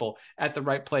different people at the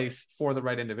right place for the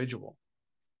right individual.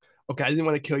 Okay, I didn't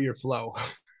want to kill your flow.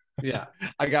 Yeah.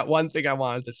 I got one thing I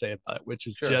wanted to say about it, which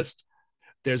is just,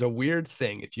 there's a weird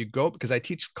thing. If you go, because I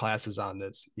teach classes on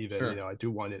this, even, I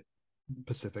do one at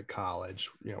Pacific College,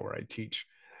 where I teach,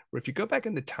 where if you go back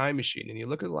in the time machine and you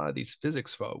look at a lot of these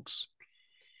physics folks,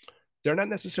 they're not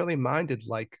necessarily minded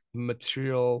like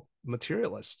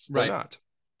materialists. They're not.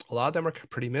 A lot of them are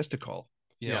pretty mystical.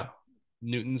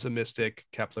 Newton's a mystic,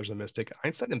 Kepler's a mystic,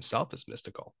 Einstein himself is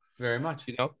mystical. Very much.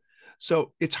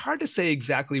 So it's hard to say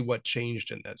exactly what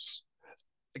changed in this,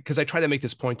 because I try to make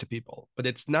this point to people, but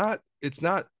it's not,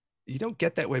 you don't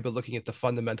get that way by looking at the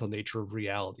fundamental nature of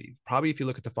reality. Probably if you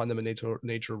look at the fundamental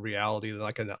nature of reality,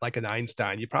 like an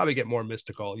Einstein, you probably get more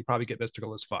mystical. You probably get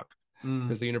mystical as fuck,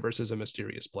 because the universe is a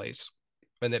mysterious place,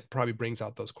 and it probably brings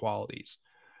out those qualities.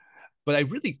 But I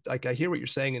really like, I hear what you're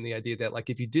saying in the idea that like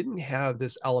if you didn't have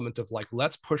this element of like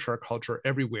let's push our culture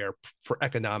everywhere for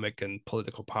economic and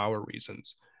political power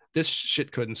reasons, this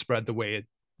shit couldn't spread the way it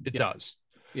Yeah. does.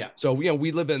 Yeah. So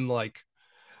we live in like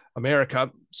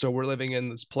America, so we're living in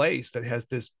this place that has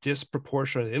this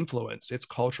disproportionate influence. Its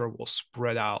culture will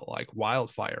spread out like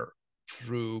wildfire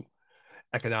through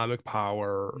economic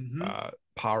power, Mm-hmm.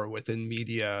 power within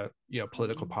media,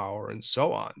 political power, and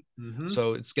so on. Mm-hmm.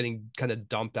 So it's getting kind of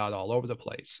dumped out all over the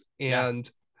place. Yeah. And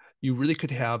you really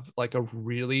could have like a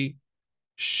really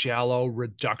shallow,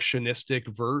 reductionistic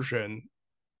version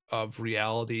of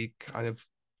reality, kind of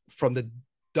from the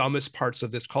dumbest parts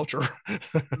of this culture.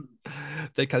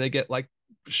 They kind of get like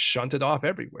shunted off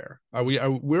everywhere.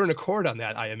 We're in accord on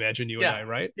that, I imagine, you and Yeah. I,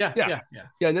 right? Yeah. Yeah. Yeah. Yeah.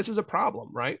 Yeah. And this is a problem,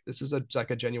 right? This is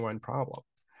like a genuine problem.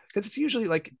 Because it's usually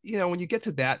like, when you get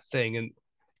to that thing and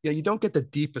you don't get the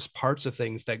deepest parts of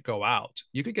things that go out.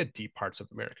 You could get deep parts of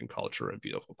American culture and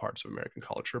beautiful parts of American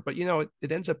culture, but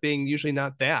it ends up being usually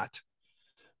not that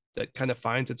kind of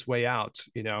finds its way out,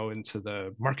 into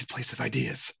the marketplace of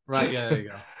ideas. Right. Yeah. There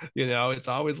you go. It's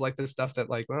always like this stuff that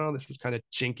like, well, this is kind of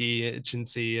chinky,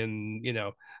 chintzy, and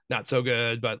not so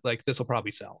good, but like this will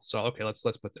probably sell. So okay, let's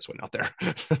put this one out there.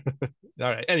 All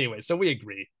right. Anyway, so we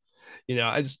agree.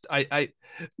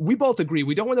 We both agree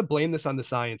we don't want to blame this on the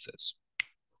sciences.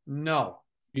 No.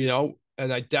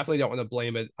 And I definitely don't want to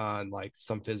blame it on like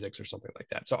some physics or something like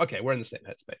that. So okay, we're in the same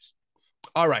headspace.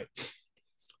 All right.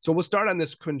 So we'll start on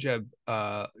this Kunjab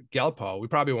Gyalpo. We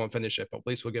probably won't finish it, but at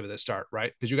least we'll give it a start,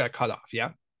 right? Because you got cut off,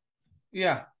 yeah?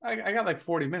 Yeah. I got like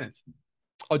 40 minutes.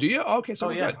 Oh, do you? Okay, so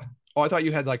we're yeah. good. Oh, I thought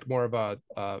you had like more of a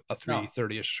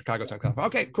 3:30ish Chicago time cutoff.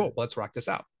 Okay, cool. Well, let's rock this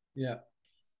out. Yeah.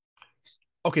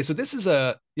 Okay, so this is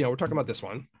we're talking about this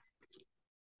one.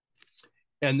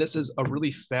 And this is a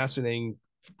really fascinating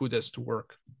Buddhist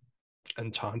work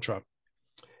and Tantra.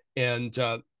 And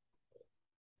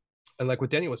like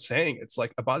what Danny was saying, it's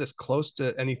like about as close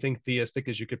to anything theistic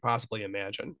as you could possibly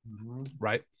imagine,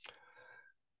 right?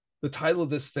 The title of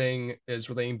this thing is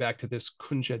relating back to this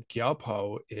Kunjat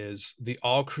Gyalpo, is the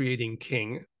all-creating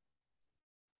king.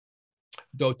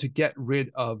 Though to get rid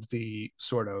of the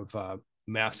sort of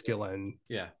masculine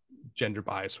gender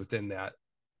bias within that,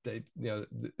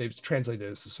 they've translated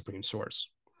it as the supreme source.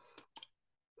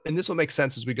 And this will make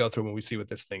sense as we go through when we see what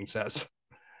this thing says.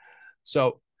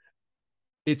 So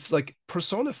it's like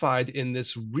personified in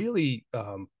this really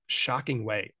shocking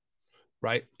way,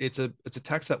 right? It's a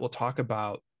text that we'll talk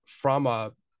about from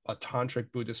a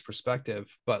tantric Buddhist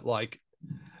perspective, but like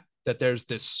that there's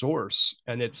this source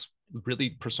and it's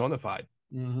really personified.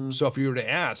 So if you were to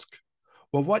ask,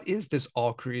 well, what is this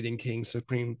all-creating king,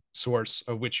 supreme source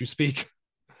of which you speak?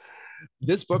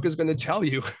 This book is going to tell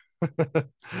you,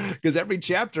 because every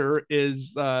chapter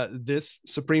is this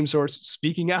supreme source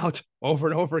speaking out over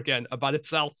and over again about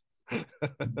itself.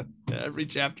 Every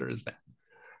chapter is that,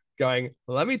 going,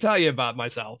 let me tell you about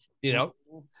myself,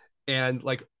 and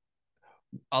like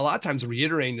a lot of times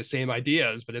reiterating the same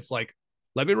ideas, but it's like,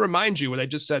 let me remind you what I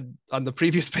just said on the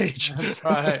previous page. That's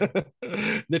right.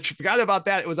 And if you forgot about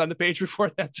that, it was on the page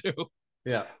before that too.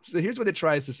 Yeah. So here's what it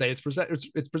tries to say.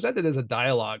 It's presented as a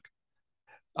dialogue,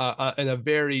 and a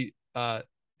very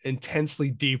intensely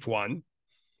deep one,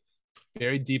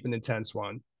 very deep and intense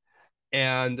one.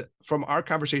 And from our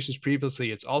conversations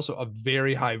previously, it's also a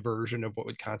very high version of what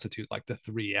would constitute like the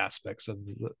three aspects of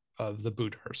the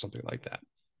Buddha or something like that.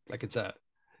 Like it's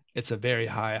a very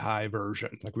high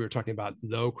version. Like we were talking about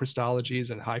low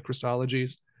Christologies and high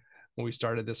Christologies when we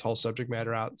started this whole subject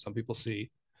matter out. Some people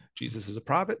see Jesus as a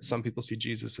prophet. Some people see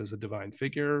Jesus as a divine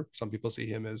figure. Some people see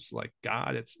him as like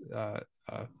God. It's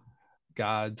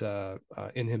God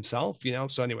in himself,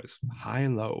 So anyways, high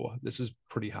and low. This is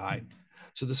pretty high.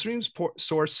 So the Supreme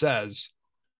Source says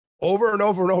over and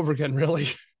over and over again, really,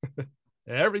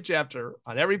 every chapter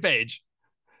on every page,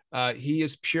 he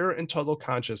is pure and total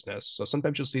consciousness. So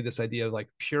sometimes you'll see this idea of like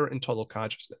pure and total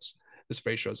consciousness. This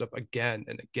phrase shows up again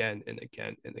and again and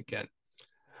again and again.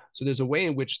 So there's a way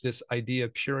in which this idea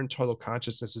of pure and total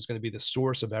consciousness is going to be the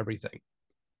source of everything.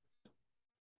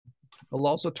 I'll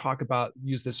also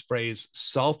use this phrase,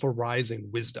 self-arising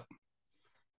wisdom.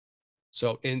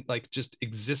 So in like just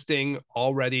existing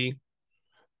already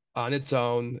on its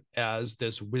own as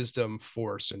this wisdom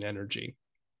force and energy.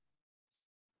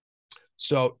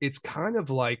 So it's kind of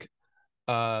like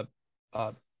the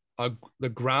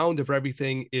ground of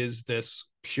everything is this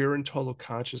pure and total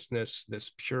consciousness,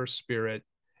 this pure spirit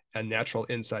and natural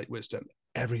insight wisdom.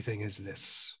 Everything is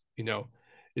this,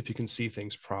 if you can see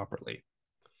things properly.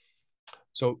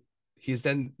 So he's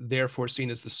then therefore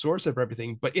seen as the source of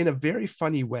everything, but in a very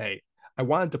funny way. I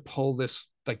wanted to pull this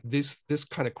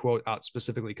kind of quote out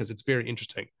specifically because it's very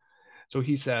interesting. So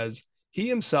he says, he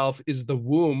himself is the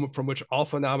womb from which all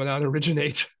phenomenon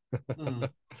originate.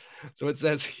 So it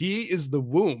says he is the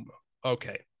womb.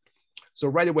 Okay. So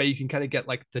right away, you can kind of get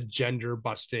like the gender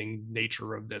busting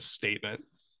nature of this statement,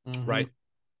 right?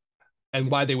 And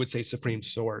why they would say supreme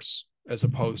source as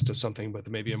opposed to something with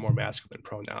maybe a more masculine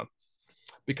pronoun.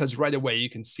 Because right away, you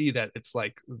can see that it's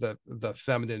like the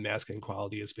feminine masculine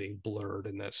quality is being blurred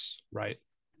in this, right?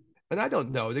 And I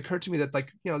don't know. It occurred to me that,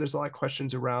 like, there's a lot of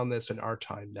questions around this in our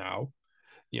time now.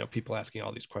 People asking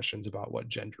all these questions about what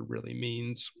gender really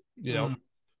means,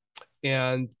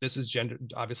 and this is gender,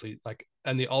 obviously, like,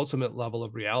 and the ultimate level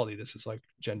of reality, this is like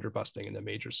gender busting in a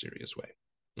major serious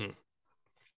way.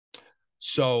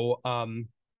 So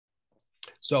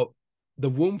the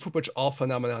womb from which all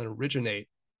phenomena originate,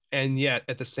 and yet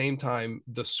at the same time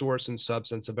the source and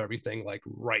substance of everything, like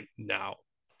right now.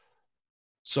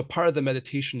 So part of the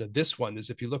meditation of this one is,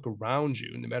 if you look around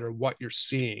you, no matter what you're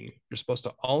seeing, you're supposed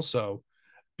to also,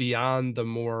 beyond the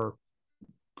more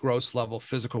gross level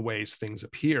physical ways things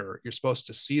appear, you're supposed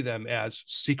to see them as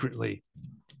secretly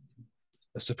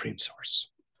the supreme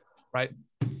source, right?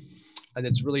 And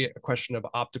it's really a question of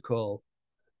optical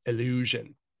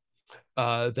illusion,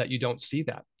 that you don't see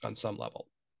that on some level,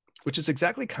 which is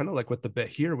exactly kind of like what the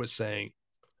Behir was saying,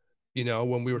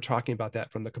 when we were talking about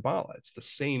that from the Kabbalah. It's the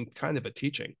same kind of a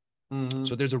teaching.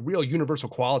 So there's a real universal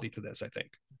quality to this, I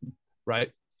think, right?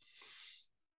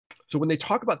 So when they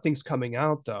talk about things coming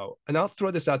out, though, and I'll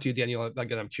throw this out to you, Daniel,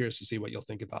 again, I'm curious to see what you'll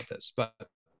think about this, but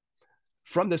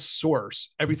from this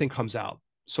source, everything comes out.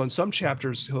 So in some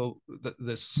chapters,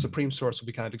 this supreme source will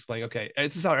be kind of explaining, okay,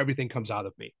 this is how everything comes out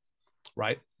of me,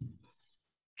 right?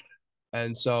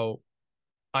 And so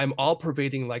I'm all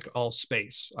pervading, like all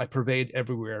space. I pervade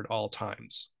everywhere at all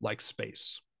times, like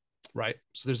space, right?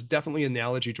 So there's definitely an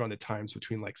analogy drawn at times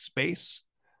between like space.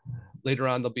 Later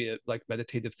on, there'll be like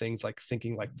meditative things like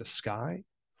thinking like the sky.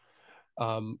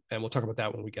 And we'll talk about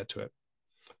that when we get to it.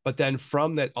 But then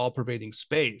from that all pervading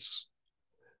space,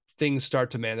 things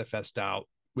start to manifest out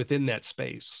within that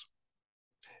space.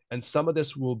 And some of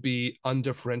this will be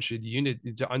undifferentiated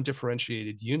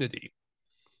unity,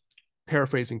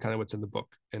 paraphrasing kind of what's in the book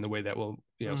in the way that will,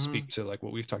 speak to like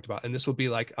what we've talked about. And this will be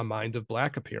like a mind of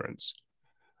black appearance,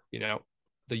 the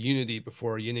unity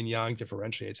before yin and yang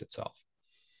differentiates itself.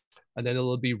 And then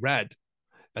it'll be red,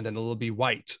 and then it'll be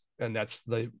white, and that's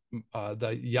the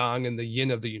yang and the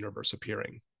yin of the universe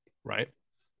appearing, right?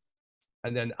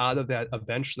 And then out of that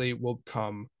eventually will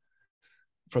come,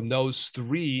 from those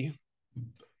three,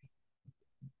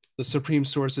 the supreme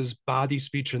source's body,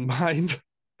 speech, and mind.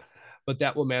 But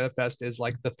that will manifest as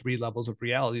like the three levels of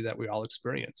reality that we all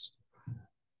experience.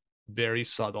 Very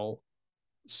subtle,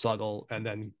 and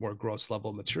then more gross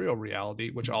level material reality,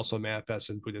 which also manifests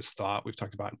in Buddhist thought. We've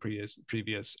talked about in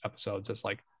previous episodes as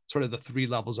like sort of the three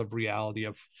levels of reality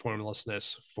of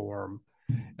formlessness, form,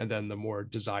 and then the more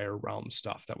desire realm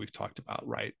stuff that we've talked about,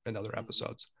 right, in other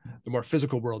episodes. The more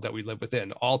physical world that we live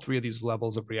within. All three of these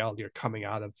levels of reality are coming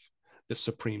out of the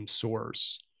supreme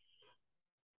source.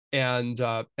 And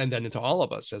then into all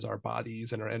of us as our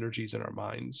bodies and our energies and our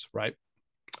minds, right?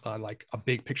 On like a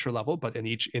big picture level, but in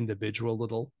each individual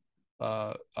little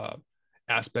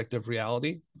aspect of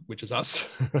reality, which is us,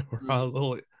 we're a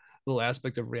little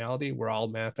aspect of reality. We're all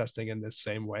manifesting in this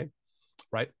same way,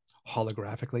 right?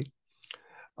 Holographically.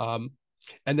 And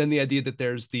then the idea that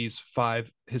there's his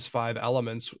five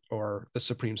elements, or the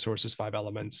supreme source's five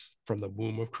elements from the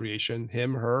womb of creation,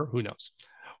 him, her, who knows,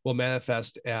 will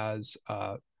manifest as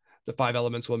the five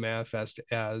elements will manifest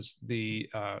as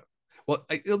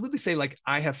it'll really say like,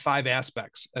 I have five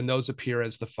aspects, and those appear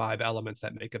as the five elements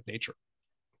that make up nature,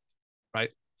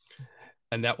 right?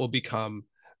 And that will become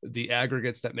the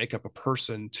aggregates that make up a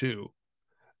person too.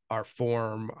 Our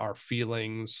form, our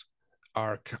feelings,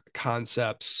 our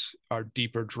concepts, our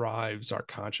deeper drives, our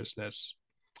consciousness,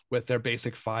 with their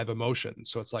basic five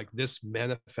emotions. So it's like this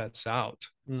manifests out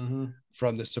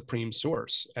from the supreme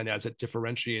source. And as it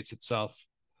differentiates itself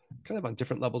kind of on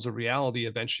different levels of reality,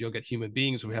 eventually you'll get human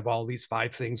beings who have all these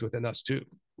five things within us too,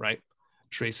 right?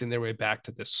 Tracing their way back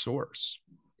to this source.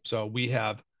 So we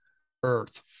have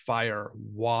earth, fire,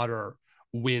 water,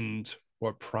 wind,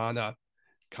 or prana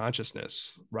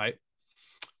consciousness, right?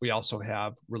 We also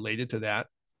have, related to that,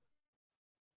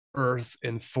 earth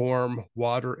and form,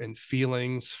 water and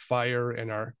feelings, fire and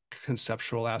our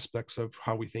conceptual aspects of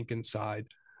how we think inside,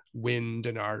 wind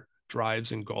and our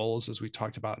drives and goals, as we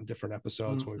talked about in different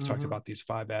episodes when we've talked about these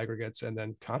five aggregates, and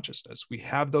then consciousness. We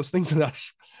have those things in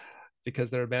us because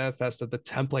they're manifested, the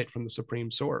template from the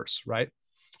supreme source, right?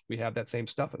 We have that same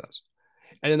stuff in us.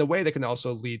 And in a way that can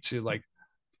also lead to like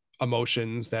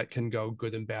emotions that can go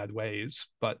good and bad ways.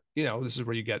 But, you know, this is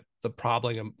where you get the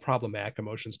problematic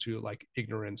emotions too, like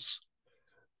ignorance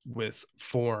with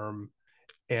form.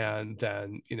 And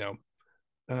then, you know,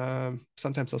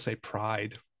 sometimes they'll say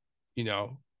pride, you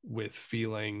know, with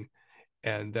feeling,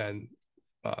 and then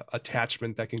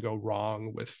attachment that can go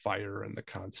wrong with fire and the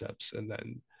concepts, and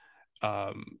then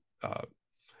um, uh,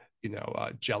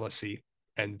 jealousy,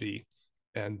 envy,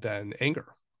 and then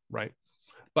anger, right?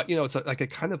 But you know, it's like a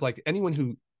kind of like anyone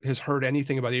who has heard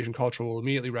anything about Asian culture will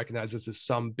immediately recognize this as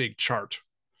some big chart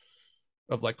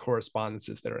of like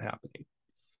correspondences that are happening.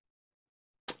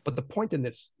 But the point in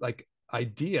this like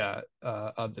idea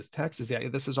of this text is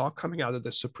that this is all coming out of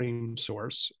the supreme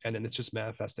source, and then it's just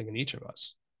manifesting in each of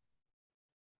us.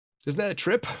 Isn't that a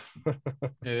trip?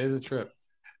 It is a trip.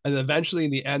 And eventually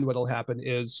in the end, what'll happen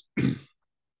is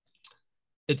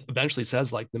it eventually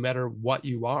says like, no matter what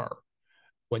you are,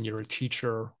 when you're a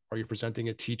teacher or you're presenting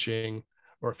a teaching,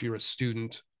 or if you're a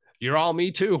student, you're all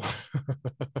me too.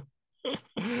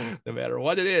 No matter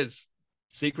what it is,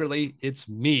 secretly it's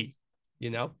me, you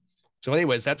know? So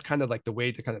anyways, that's kind of like the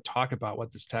way to kind of talk about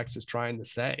what this text is trying to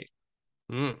say.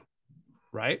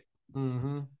 Right?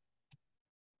 Mm-hmm.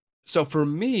 So for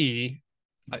me,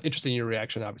 interesting in your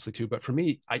reaction, obviously, too, but for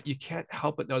me, you can't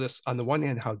help but notice on the one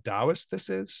hand how Taoist this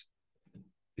is,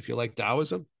 if you like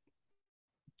Taoism,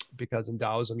 because in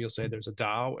Taoism, you'll say there's a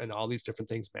Tao and all these different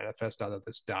things manifest out of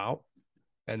this Tao.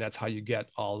 And that's how you get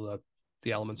all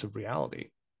the elements of reality.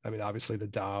 I mean, obviously the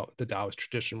Taoist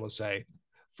tradition will say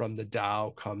from the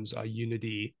Tao comes a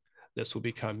unity. This will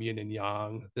become yin and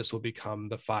yang. This will become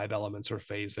the 5 elements or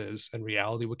phases, and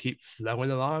reality will keep flowing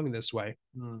along this way.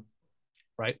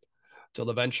 Right? Till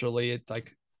eventually it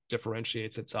like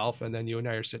differentiates itself. And then you and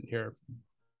I are sitting here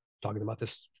talking about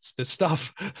this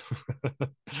stuff.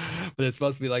 But it's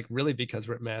supposed to be like really because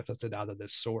we're manifested out of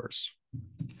this source.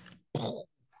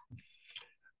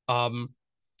 And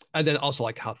then also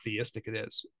like how theistic it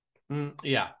is.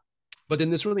 Yeah. But in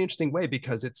this really interesting way,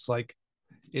 because it's like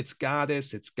it's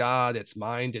goddess, it's God, it's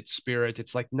mind, it's spirit.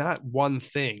 It's like not one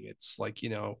thing. It's like, you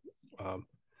know,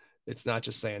 it's not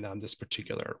just saying I'm this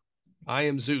particular, I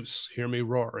am Zeus, hear me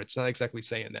roar. It's not exactly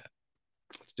saying that.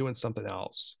 It's doing something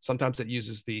else. Sometimes it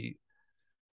uses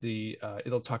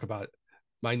it'll talk about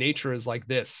my nature is like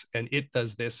this, and it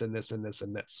does this and this and this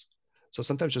and this. So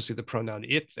sometimes you'll see the pronoun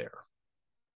it there,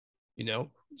 you know?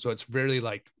 So it's really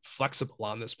like flexible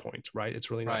on this point, right?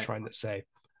 It's really not trying to say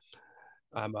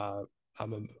I'm a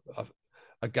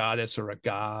goddess or a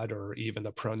god, or even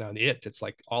the pronoun it. It's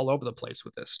like all over the place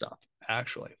with this stuff,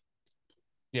 actually.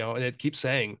 You know, and it keeps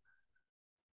saying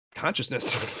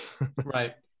consciousness.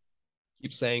 Right.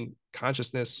 Keeps saying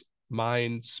consciousness,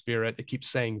 mind, spirit. It keeps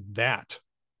saying that.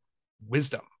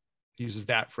 Wisdom. It uses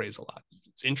that phrase a lot.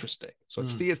 It's interesting. So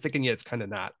it's theistic, and yet it's kind of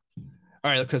not. All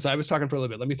right, because I was talking for a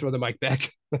little bit. Let me throw the mic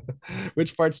back.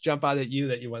 Which parts jump out at you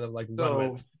that you want to like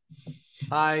run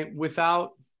with?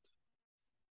 Without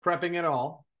prepping at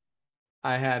all,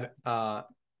 I had a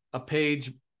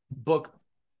page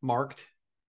bookmarked.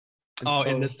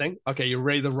 In this thing? Okay, you're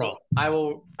ready to roll. I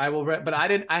will read, but I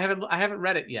haven't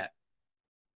read it yet.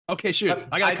 Okay, shoot.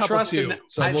 I got a couple too.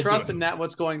 I trust in that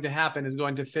what's going to happen is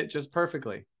going to fit just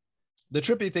perfectly. The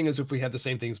trippy thing is if we have the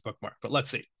same things bookmarked, but let's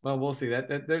see. Well, we'll see.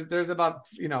 That there's about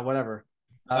 300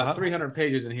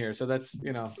 pages in here, so that's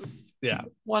 1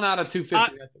 out of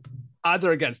 250. Odds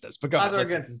are against us, but go odds ahead. Are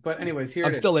against us. But anyways, here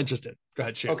I'm still interested. Go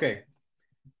ahead, shoot. Okay.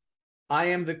 I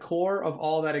am the core of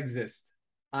all that exists.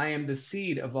 I am the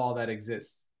seed of all that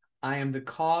exists. I am the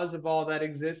cause of all that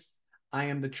exists. I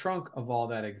am the trunk of all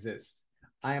that exists.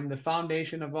 I am the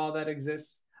foundation of all that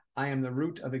exists. I am the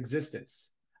root of existence.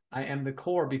 I am the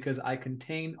core because I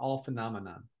contain all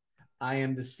phenomenon. I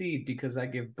am the seed because I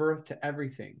give birth to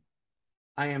everything.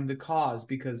 I am the cause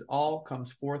because all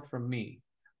comes forth from me.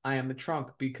 I am the trunk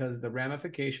because the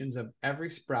ramifications of every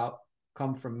sprout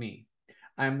come from me.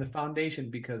 I am the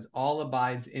foundation because all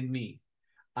abides in me.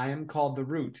 I am called the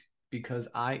root because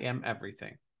I am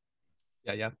everything.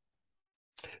 Yeah.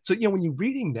 So, when you're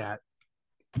reading that,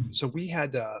 so we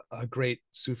had a great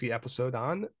Sufi episode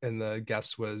on, and the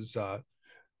guest was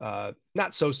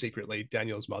not so secretly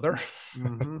Daniel's mother.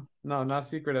 Mm-hmm. No, not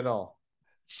secret at all.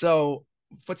 So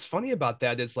what's funny about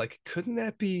that is like, couldn't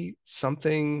that be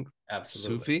something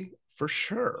Absolutely. Sufi? For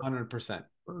sure. 100%.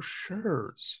 For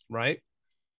sure. Right?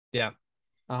 Yeah.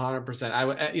 100%. I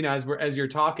would, as you're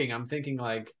talking, I'm thinking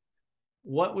like,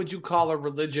 what would you call a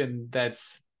religion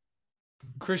that's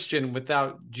Christian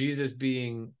without Jesus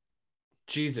being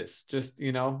Jesus? Just,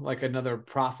 like another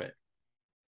prophet.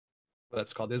 Well,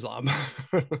 that's called Islam.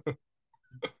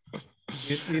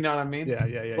 You know what I mean? Yeah.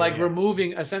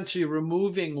 Essentially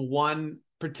removing one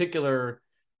particular,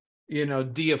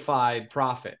 deified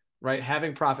prophet, right?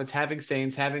 Having prophets, having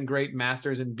saints, having great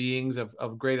masters and beings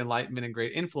of great enlightenment and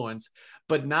great influence,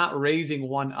 but not raising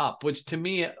one up, which to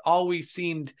me always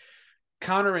seemed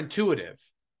counterintuitive.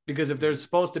 Because if there's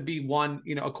supposed to be one,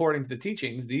 according to the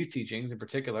teachings, these teachings in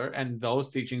particular, and those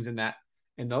teachings in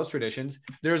those traditions,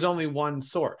 there's only one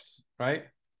source, right?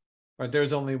 Or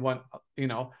there's only one,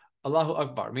 Allahu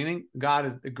Akbar, meaning God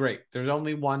is great. There's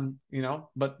only one,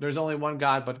 but there's only one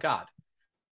God, but God.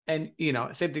 And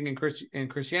same thing in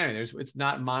Christianity. It's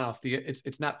not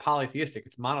it's not polytheistic,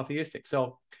 it's monotheistic.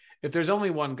 So if there's only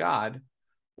one God,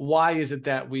 why is it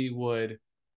that we would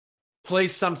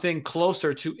place something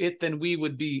closer to it than we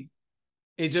would be?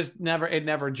 It never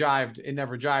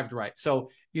jived right. So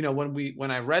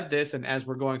when I read this, and as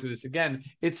we're going through this again,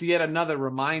 it's yet another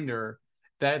reminder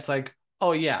that it's like,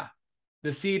 oh yeah,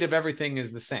 the seed of everything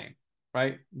is the same,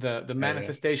 right? The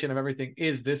manifestation of everything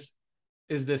is this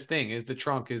thing, is the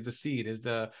trunk, is the seed, is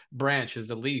the branch, is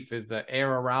the leaf, is the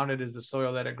air around it, is the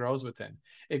soil that it grows within.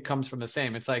 It comes from the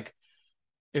same. It's like,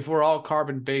 if we're all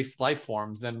carbon-based life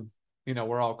forms, then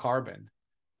we're all carbon.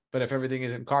 But if everything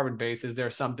isn't carbon-based, is there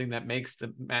something that makes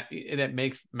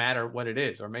matter what it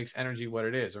is, or makes energy what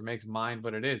it is, or makes mind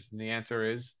what it is? And the answer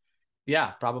is,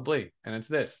 yeah, probably. And it's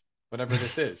this, whatever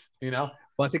this is, Well,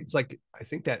 I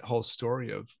think that whole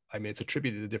story of, it's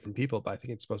attributed to different people, but I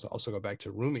think it's supposed to also go back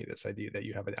to Rumi, this idea that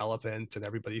you have an elephant and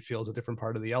everybody feels a different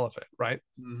part of the elephant, right?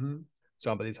 Mm-hmm.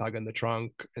 Somebody's hugging the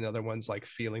trunk, another one's like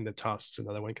feeling the tusks,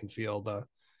 another one can feel the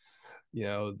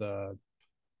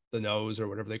nose, or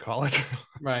whatever they call it.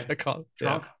 Right. They call it?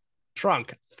 Trunk. Yeah.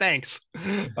 Trunk. Thanks.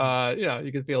 You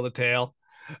can feel the tail,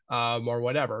 or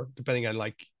whatever, depending on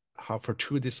like how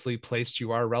fortuitously placed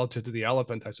you are relative to the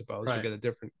elephant, I suppose. Right. You get a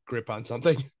different grip on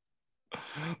something.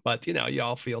 But you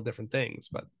all feel different things.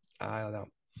 But I don't know.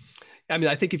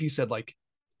 I think if you said like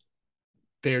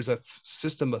there's a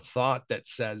system of thought that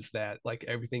says that like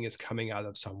everything is coming out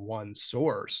of some one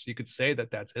source, you could say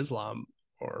that that's Islam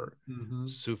or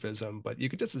Sufism, but you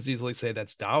could just as easily say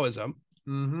that's Taoism.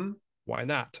 Mm-hmm. Why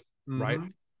not? Right?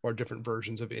 Or different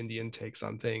versions of Indian takes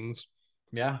on things.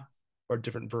 Yeah. Or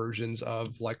different versions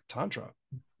of like Tantra.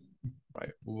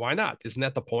 Right? Why not? Isn't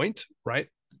that the point? Right?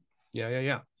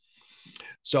 Yeah.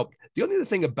 So the only other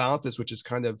thing about this, which is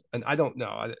kind of, and I don't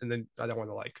know, and then I don't want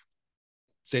to like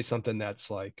say something that's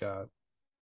like,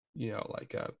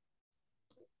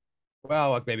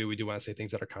 well, like maybe we do want to say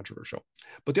things that are controversial.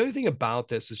 But the other thing about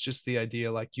this is just the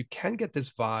idea, like you can get this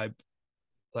vibe,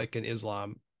 like in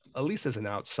Islam, at least as an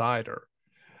outsider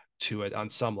to it on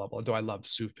some level, although I love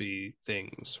Sufi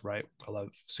things, right? I love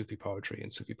Sufi poetry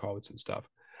and Sufi poets and stuff.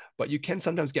 But you can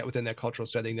sometimes get within that cultural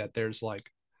setting that there's like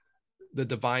the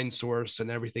divine source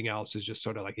and everything else is just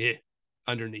sort of like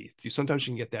underneath. Sometimes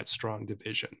you can get that strong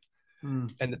division.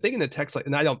 And the thing in the text, like,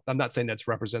 and I'm not saying that's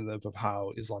representative of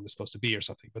how Islam is supposed to be or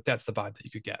something, but that's the vibe that you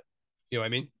could get. You know what I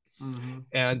mean? Mm-hmm.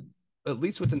 And at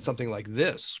least within something like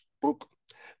this,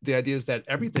 the idea is that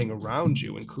everything around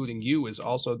you, including you, is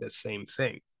also the same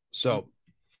thing. So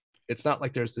it's not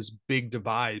like there's this big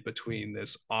divide between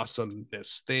this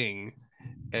awesomeness thing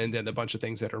and then a bunch of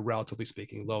things that are relatively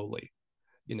speaking lowly.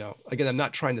 Again, I'm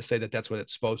not trying to say that that's what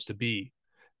it's supposed to be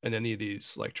in any of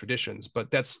these like traditions, but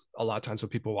that's a lot of times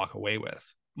what people walk away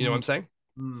with. You know what I'm saying?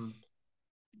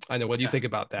 I know. What do you think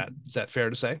about that? Is that fair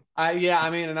to say?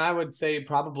 And I would say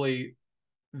probably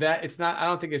that it's not, I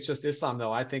don't think it's just Islam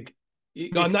though. I think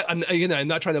I'm not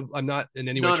in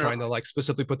any way trying to like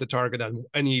specifically put the target on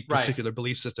any particular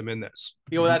belief system in this.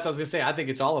 Well, that's what I was gonna say. I think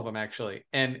it's all of them actually.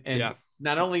 And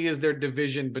not only is there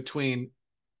division between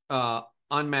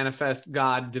unmanifest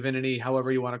God, divinity,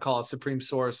 however you want to call it, supreme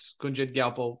source, Kunjit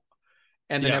Gyalpo,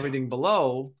 and then everything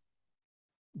below,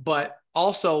 but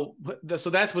also, so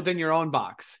that's within your own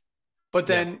box. But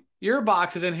then your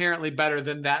box is inherently better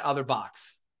than that other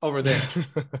box over there.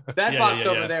 That box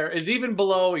over there is even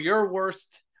below your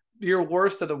worst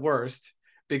of the worst,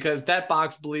 because that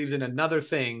box believes in another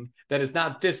thing that is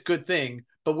not this good thing,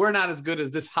 but we're not as good as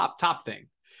this top thing.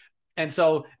 And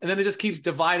then it just keeps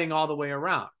dividing all the way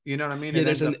around. You know what I mean? Yeah,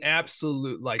 there's an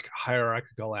absolute like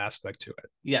hierarchical aspect to it.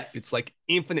 Yes. It's like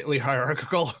infinitely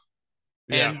hierarchical.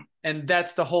 And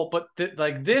that's the whole, but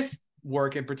like this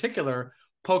work in particular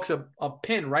pokes a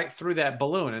pin right through that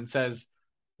balloon and says,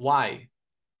 why?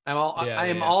 I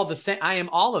am all the same. I am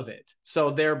all of it.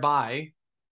 So thereby,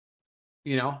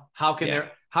 how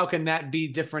can that be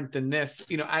different than this,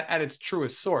 at its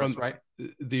truest source, right?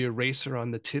 The eraser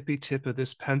on the tippy tip of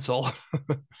this pencil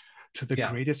to the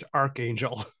greatest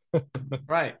archangel.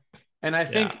 Right. And I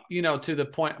think, to the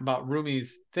point about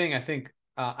Rumi's thing, I think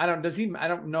I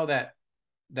don't know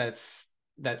that's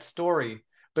that story,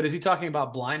 but is he talking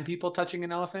about blind people touching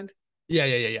an elephant? Yeah.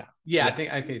 Yeah, I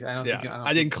think, okay.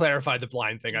 I didn't clarify the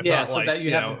blind thing. I yeah, thought, so like, that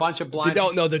you have a bunch of if you blind,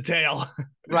 don't know the tale,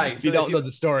 right? if So you don't know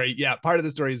the story, yeah, part of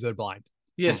the story is they're blind.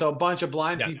 yeah, so a bunch of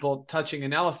blind Yeah. people touching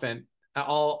an elephant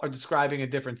all are describing a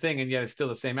different thing, and yet it's still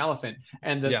the same elephant.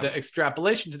 And the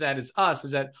extrapolation to that is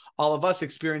that all of us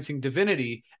experiencing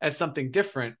divinity as something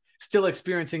different, still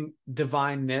experiencing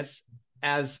divineness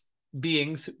as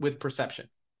beings with perception.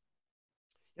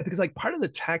 Yeah, because like part of the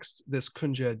text, this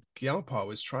Kunja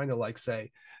Gyalpo is trying to like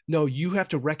say, no, you have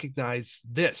to recognize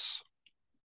this.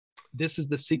 This is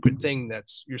the secret thing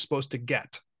that's you're supposed to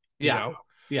get, you know?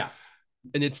 Yeah.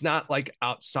 And it's not like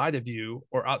outside of you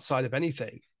or outside of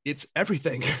anything. It's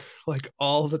everything, like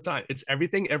all the time. It's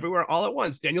everything everywhere all at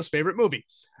once. Daniel's favorite movie.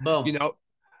 Boom. You know?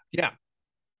 Yeah.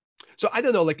 So I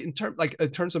don't know, like in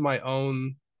terms of my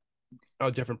own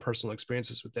different personal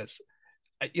experiences with this,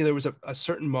 there was a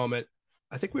certain moment.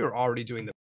 I think we were already doing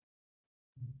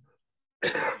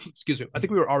excuse me. I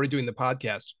think we were already doing the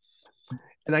podcast,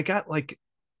 and I got like,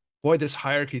 boy, this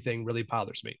hierarchy thing really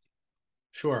bothers me.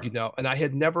 Sure. And I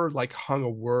had never like hung a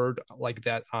word like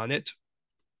that on it,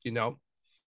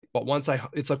 but once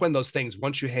it's like one of those things,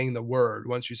 once you hang the word,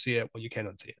 once you see it, well, you can't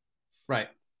unsee it. Right.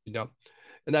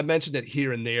 And I mentioned it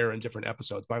here and there in different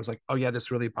episodes, but I was like, oh yeah,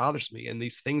 this really bothers me. And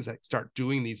these things that start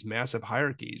doing these massive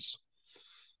hierarchies,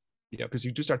 because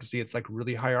you do start to see it's like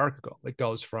really hierarchical. It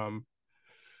goes from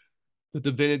the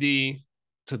divinity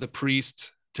to the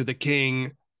priest to the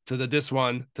king to the this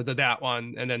one to the that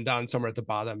one, and then down somewhere at the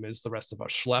bottom is the rest of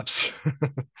us schleps,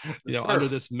 under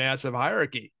this massive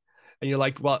hierarchy. And you're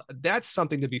like, well, that's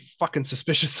something to be fucking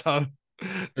suspicious of.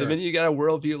 The minute you got a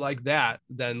worldview like that,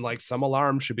 then like some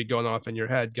alarm should be going off in your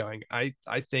head going, I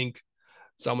think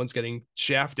someone's getting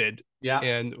shafted. Yeah.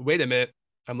 And wait a minute,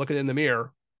 I'm looking in the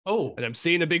mirror. Oh. And I'm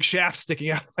seeing a big shaft sticking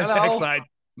out my backside.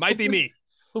 Might be me.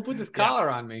 Who put this collar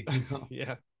on me?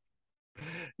 Yeah.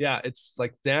 Yeah. It's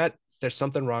like that. There's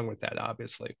something wrong with that,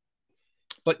 obviously.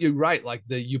 But you're right. Like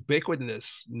the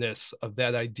ubiquitousness of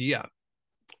that idea,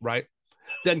 right?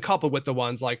 Then coupled with the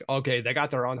ones like, okay, they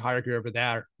got their own hierarchy over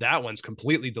there. That one's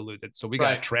completely diluted. So we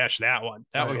got to trash that one.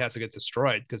 That one has to get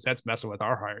destroyed because that's messing with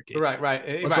our hierarchy. Right.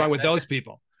 What's wrong with those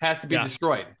people? Has to be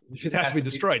destroyed. It has to be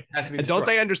destroyed. And don't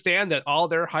they understand that all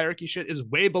their hierarchy shit is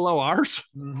way below ours?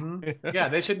 Mm-hmm. Yeah,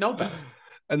 they should know better.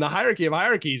 And the hierarchy of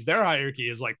hierarchies, their hierarchy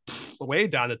is like way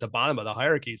down at the bottom of the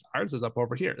hierarchies. Ours is up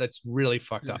over here. That's really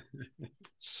fucked up.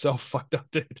 So fucked up,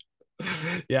 dude.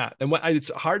 Yeah. And it's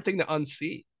a hard thing to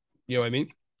unsee. You know what I mean?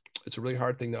 It's a really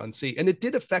hard thing to unsee. And it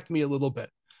did affect me a little bit.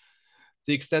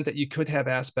 The extent that you could have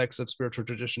aspects of spiritual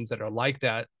traditions that are like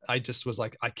that. I just was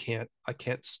like, I can't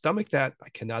stomach that. I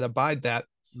cannot abide that.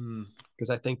 Because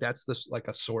I think that's like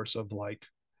a source of like,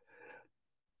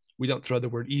 we don't throw the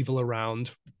word evil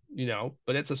around,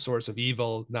 but it's a source of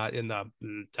evil, not in the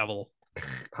devil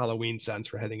Halloween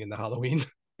sense. We're heading into Halloween.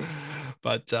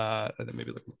 But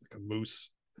maybe like a moose.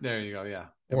 There you go. Yeah.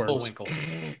 Horns. Bullwinkle.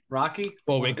 Rocky?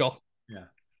 Bullwinkle. Yeah.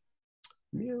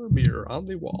 Mirror on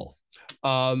the wall.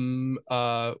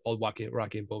 Old Rocky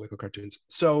and Bullwinkle cartoons.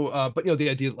 So, but the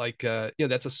idea like,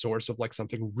 that's a source of like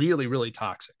something really, really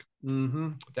toxic. Mm-hmm.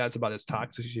 That's about as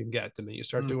toxic as you can get. The minute you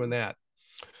start doing that,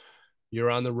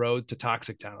 you're on the road to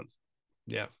toxic town.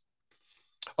 Yeah.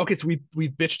 Okay, so we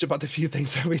bitched about the few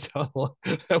things that we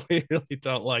really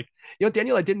don't like.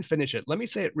 Daniel, I didn't finish it. Let me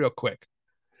say it real quick.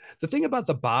 The thing about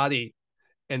the body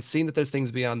and seeing that there's things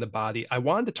beyond the body, I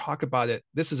wanted to talk about it.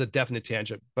 This is a definite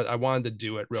tangent, but I wanted to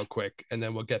do it real quick and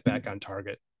then we'll get back on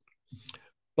target.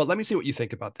 But let me see what you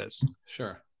think about this.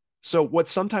 Sure. So what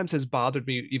sometimes has bothered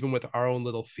me, even with our own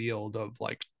little field of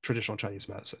like traditional Chinese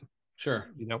medicine. Sure.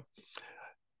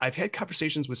 I've had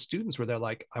conversations with students where they're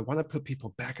like, I want to put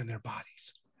people back in their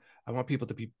bodies. I want people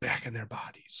to be back in their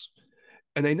bodies.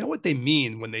 And they know what they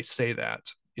mean when they say that.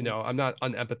 I'm not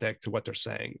unempathetic to what they're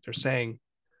saying. They're saying,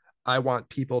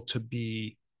 people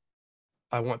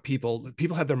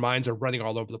have their minds are running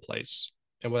all over the place.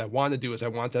 And what I want to do is I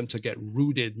want them to get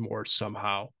rooted more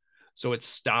somehow. So it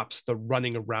stops the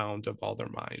running around of all their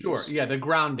minds. Sure. Yeah. The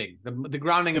grounding, the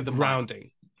grounding of the grounding.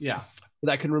 Mind. Yeah.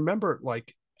 But I can remember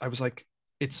I was like,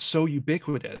 it's so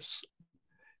ubiquitous.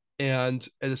 And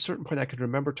at a certain point, I could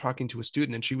remember talking to a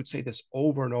student and she would say this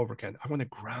over and over again. I want to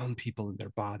ground people in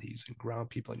their bodies and ground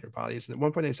people in your bodies. And at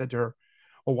one point I said to her,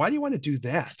 well, why do you want to do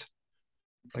that?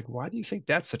 Like, why do you think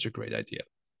that's such a great idea?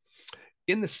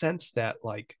 In the sense that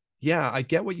like, yeah, I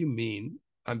get what you mean.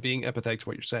 I'm being empathetic to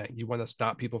what you're saying. You want to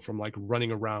stop people from like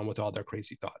running around with all their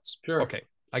crazy thoughts. Sure. Okay.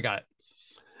 I got it.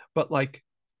 But like,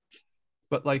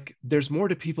 there's more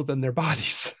to people than their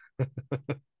bodies.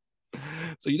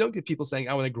 So you don't get people saying,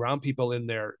 I want to ground people in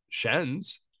their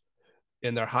shens,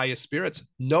 in their highest spirits.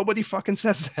 Nobody fucking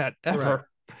says that ever. Correct.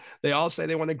 They all say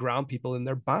they want to ground people in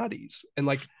their bodies. And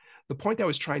like the point I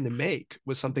was trying to make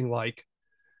was something like,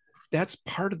 that's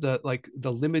part of the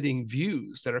limiting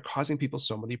views that are causing people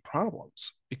so many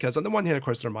problems. Because on the one hand, of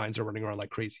course, their minds are running around like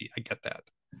crazy. I get that.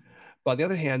 But on the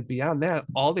other hand, beyond that,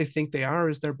 all they think they are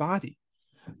is their body,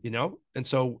 And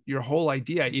so your whole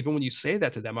idea, even when you say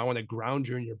that to them, I want to ground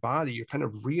you in your body, you're kind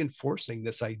of reinforcing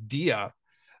this idea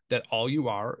that all you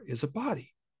are is a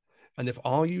body. And if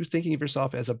all you're thinking of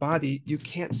yourself as a body, you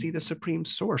can't see the supreme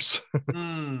source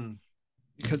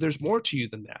because there's more to you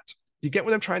than that. You get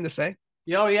what I'm trying to say?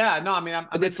 Oh yeah, no, I mean,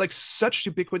 and it's like such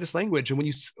ubiquitous language.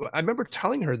 And I remember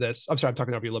telling her this, I'm sorry, I'm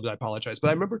talking over you a little bit, I apologize, but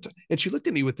I remember, and she looked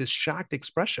at me with this shocked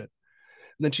expression.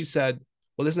 And then she said,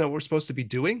 well, isn't that what we're supposed to be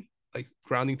doing? Like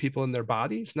grounding people in their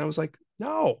bodies? And I was like,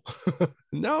 no,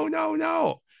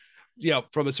 no.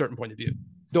 From a certain point of view.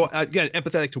 Though again,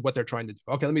 empathetic to what they're trying to do.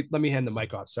 Okay, let me hand the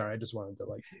mic off. Sorry, I just wanted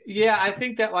to Yeah, I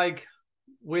think that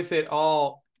with it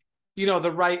all,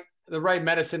 the right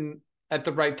medicine at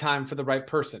the right time for the right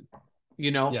person.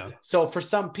 Yeah. So for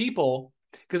some people,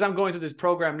 because I'm going through this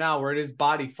program now where it is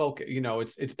body focus,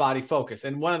 it's body focus.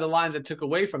 And one of the lines I took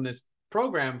away from this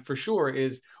program for sure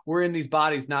is we're in these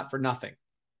bodies not for nothing.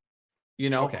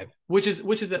 Okay. Which is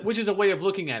a way of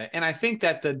looking at it. And I think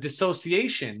that the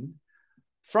dissociation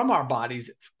from our bodies,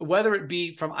 whether it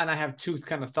be from, and I have two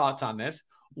kind of thoughts on this.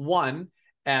 One,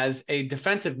 as a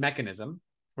defensive mechanism,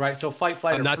 right? So fight,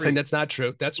 flight, I'm not saying that's not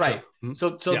true. That's right. True.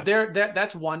 So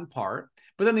that's one part.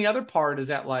 But then the other part is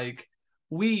that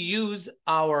we use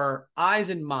our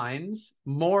eyes and minds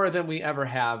more than we ever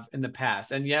have in the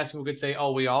past. And yes, people could say,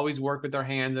 oh, we always work with our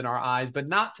hands and our eyes, but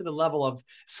not to the level of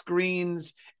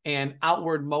screens and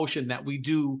outward motion that we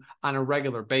do on a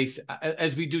regular basis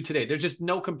as we do today. There's just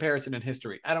no comparison in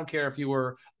history. I don't care if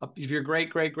your great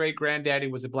granddaddy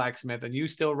was a blacksmith and you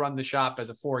still run the shop as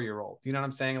a 4-year-old. You know what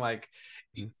I'm saying?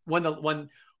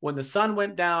 When the sun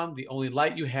went down, the only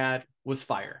light you had was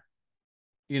fire,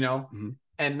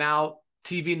 and now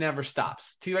TV never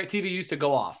stops. TV used to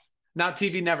go off. Now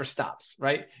TV never stops,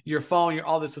 right? Your phone,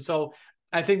 all this. So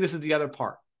I think this is the other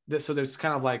part. So there's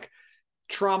kind of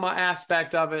trauma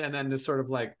aspect of it, and then this sort of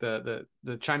the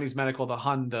Chinese medical, the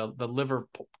hun, the liver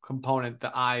component,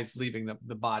 the eyes leaving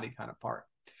the body kind of part.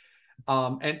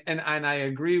 And I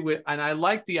agree with, and I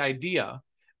like the idea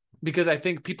because I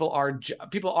think people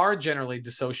are generally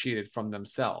dissociated from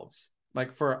themselves.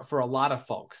 For a lot of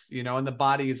folks, and the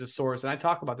body is a source. And I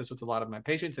talk about this with a lot of my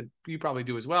patients, and you probably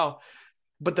do as well.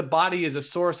 But the body is a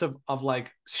source of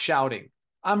shouting.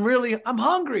 I'm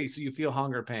hungry. So you feel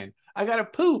hunger pain. I got to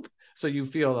poop. So you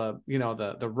feel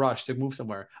the rush to move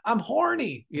somewhere. I'm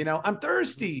horny. I'm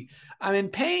thirsty. I'm in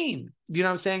pain. You know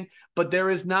what I'm saying? But there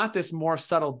is not this more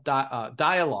subtle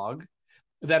dialogue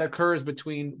that occurs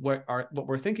between what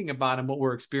we're thinking about and what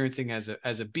we're experiencing as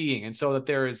a being. And so that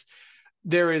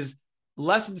there is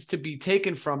lessons to be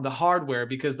taken from the hardware,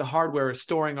 because the hardware is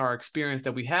storing our experience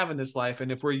that we have in this life.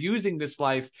 And if we're using this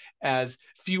life as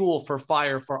fuel for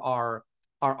fire for our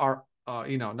I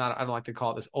don't like to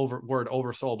call it this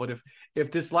oversoul, but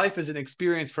if this life is an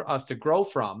experience for us to grow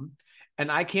from, and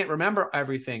I can't remember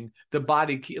everything, the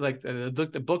body,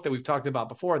 the book that we've talked about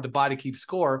before, the body keeps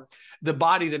score. The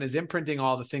body then is imprinting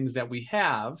all the things that we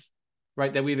have,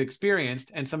 right, that we've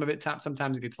experienced, and some of it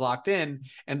sometimes it gets locked in,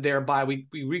 and thereby we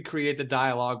recreate the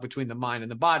dialogue between the mind and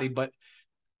the body. But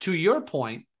to your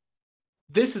point,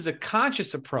 this is a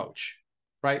conscious approach,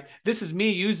 right? This is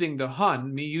me using the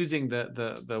hun, me using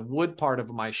the wood part of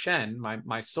my shen,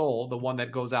 my soul, the one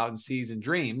that goes out and sees and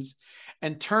dreams,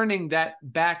 and turning that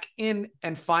back in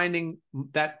and finding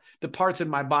that the parts in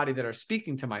my body that are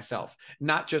speaking to myself,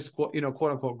 not just quote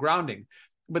unquote grounding.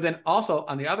 But then also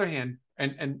on the other hand,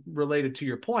 and related to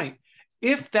your point,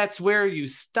 if that's where you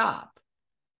stop,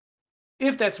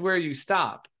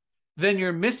 then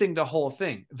you're missing the whole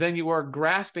thing. Then you are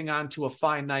grasping onto a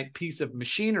finite piece of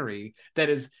machinery that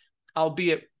is,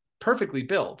 albeit perfectly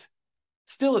built,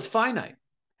 still is finite.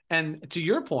 And to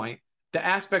your point, the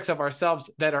aspects of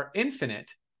ourselves that are infinite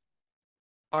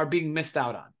are being missed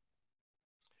out on.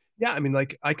 Yeah, I mean,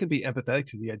 I can be empathetic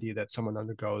to the idea that someone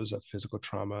undergoes a physical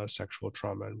trauma, sexual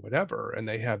trauma, and whatever, and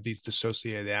they have these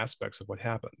dissociated aspects of what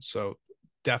happens. So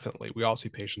definitely, we all see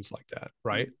patients like that,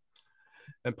 right?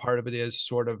 Mm-hmm. And part of it is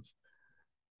sort of,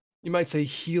 you might say,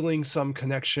 healing some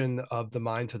connection of the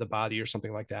mind to the body or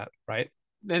something like that, right?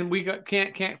 Then we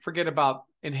can't forget about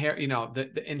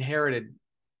the inherited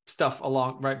stuff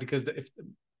along, right? Because if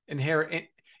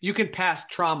you can pass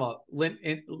trauma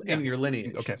in your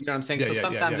lineage. Okay. You know what I'm saying? Yeah, So yeah,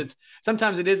 sometimes yeah.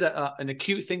 sometimes it is an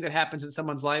acute thing that happens in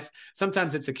someone's life.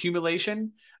 Sometimes it's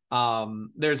accumulation.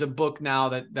 There's a book now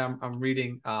that I'm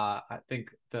reading. I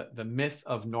think the Myth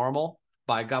of Normal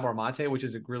by Gabor Mate, which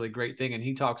is a really great thing, and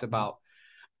he talks about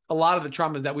a lot of the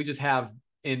traumas that we just have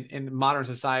in modern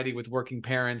society with working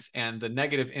parents and the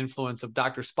negative influence of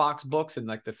Dr. Spock's books in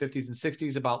like the 50s and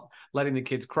 60s about letting the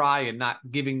kids cry and not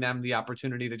giving them the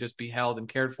opportunity to just be held and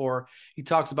cared for. He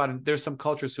talks about, there's some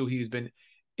cultures who he's been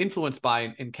influenced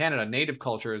by in Canada, native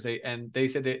cultures. They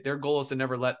said that their goal is to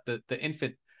never let the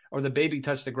infant or the baby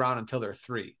touch the ground until they're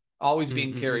 3, always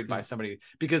being carried by somebody,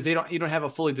 because you don't have a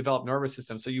fully developed nervous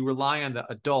system. So you rely on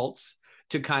the adults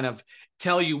to kind of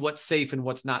tell you what's safe and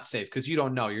what's not safe, because you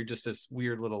don't know. You're just this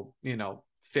weird little,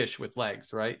 fish with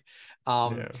legs, right?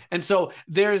 And so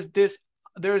there's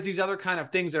these other kind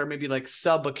of things that are maybe like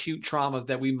subacute traumas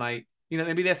that we might,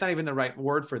 maybe that's not even the right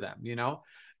word for them,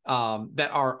 that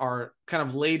are kind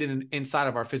of laid inside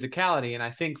of our physicality. And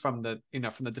I think from the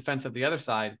defense of the other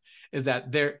side is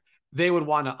that they would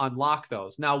want to unlock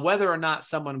those. Now, whether or not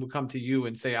someone would come to you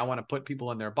and say, I want to put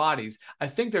people in their bodies, I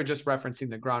think they're just referencing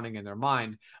the grounding in their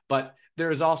mind. But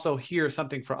there is also here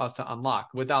something for us to unlock.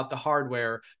 Without the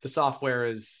hardware, the software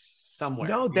is somewhere.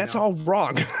 No, that's all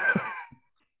wrong.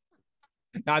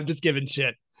 I'm just giving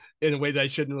shit in a way that I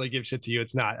shouldn't really give shit to you.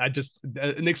 It's not.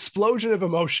 An explosion of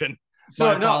emotion. So,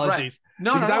 my apologies.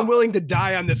 No, because I'm willing to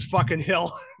die on this fucking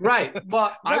hill. Right.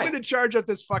 Well, I'm going to charge up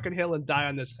this fucking hill and die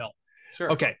on this hill. Sure.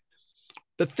 Okay.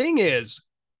 The thing is,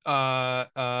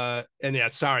 and yeah,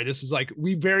 sorry, this is like,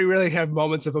 we very rarely have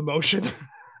moments of emotion.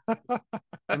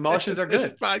 Emotions are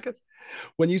good.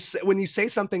 When you say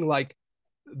something like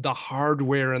the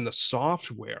hardware and the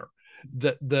software,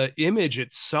 the image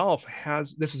itself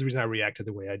has, this is the reason I reacted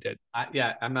the way I did.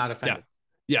 I'm not offended.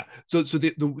 Yeah. So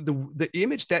the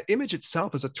image, that image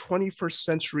itself is a 21st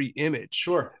century image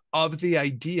of the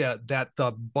idea that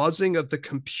the buzzing of the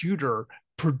computer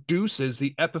produces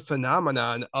the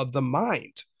epiphenomenon of the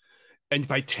mind. And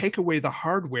if I take away the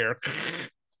hardware,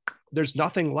 there's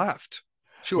nothing left.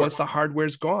 Once the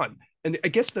hardware's gone. And I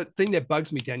guess the thing that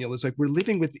bugs me, Daniel, is like, we're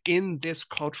living within this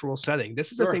cultural setting.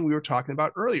 This is the thing we were talking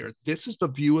about earlier. This is the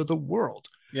view of the world.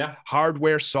 Yeah.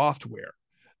 Hardware, software,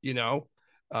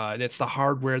 and it's the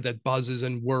hardware that buzzes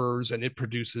and whirs and it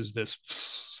produces this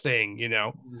thing,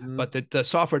 but the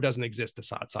software doesn't exist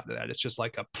outside of that. It's just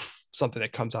like something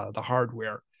that comes out of the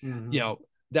hardware.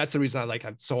 That's the reason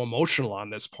I'm so emotional on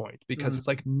this point, because it's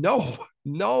like, no,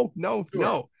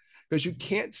 because you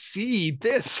can't see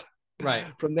this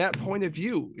from that point of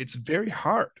view. It's very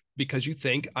hard because you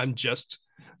think I'm just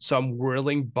some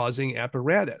whirling, buzzing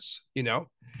apparatus,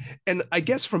 and I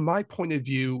guess from my point of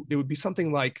view, it would be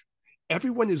something like,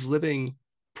 everyone is living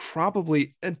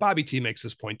probably, and Bobby T makes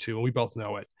this point too, and we both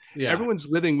know it. Everyone's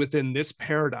living within this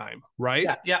paradigm, right?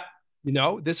 Yeah.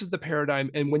 This is the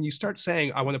paradigm. And when you start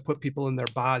saying, I want to put people in their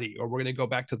body, or we're going to go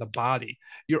back to the body,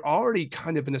 you're already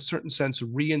kind of, in a certain sense,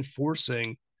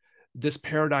 reinforcing this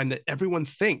paradigm that everyone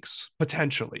thinks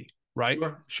potentially, right?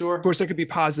 Sure. Of course, there could be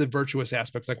positive, virtuous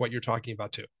aspects like what you're talking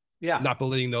about too. Yeah. Not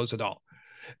belittling those at all.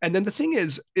 And then the thing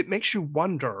is, it makes you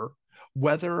wonder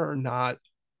whether or not,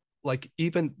 like,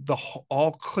 even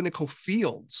all clinical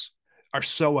fields are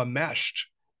so enmeshed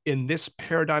in this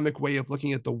paradigmic way of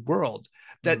looking at the world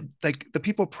that like the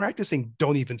people practicing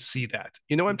don't even see that.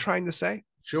 You know what I'm trying to say?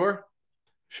 Sure.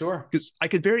 Because I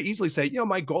could very easily say,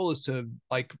 my goal is to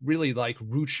like really like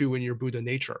root you in your Buddha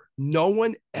nature. No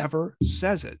one ever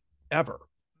says it, ever.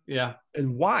 Yeah.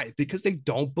 And why? Because they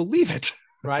don't believe it.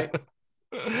 Right.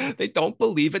 They don't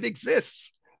believe it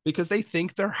exists, because they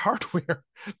think they're hardware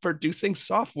producing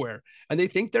software, and they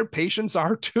think their patients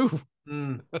are too.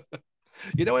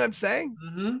 You know what I'm saying?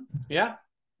 Yeah.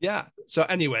 Yeah. So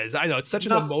anyways, I know it's such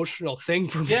an emotional thing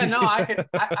for me. Yeah, no,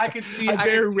 I could see. I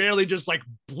very rarely just like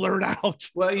blurt out.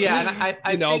 Well, yeah. And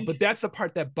I think, but that's the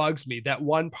part that bugs me. That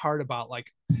one part about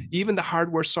like even the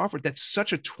hardware software, that's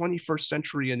such a 21st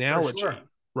century analogy,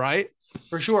 right?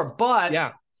 For sure. But,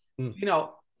 yeah.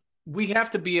 We have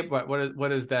to be,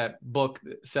 what is that book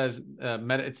that says,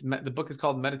 the book is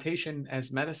called Meditation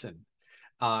as Medicine.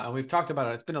 And we've talked about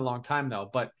it. It's been a long time though,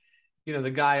 but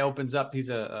the guy opens up, he's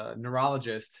a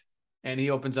neurologist, and he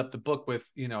opens up the book with,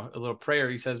 a little prayer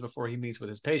he says before he meets with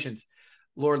his patients.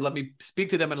 Lord, let me speak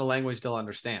to them in a language they'll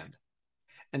understand.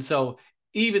 And so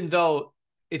even though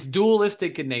it's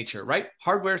dualistic in nature, right?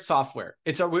 Hardware, software.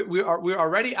 We're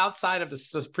already outside of the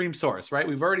supreme source, right?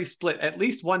 We've already split at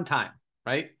least one time,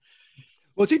 right?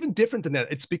 Well, it's even different than that.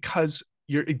 It's because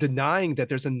you're denying that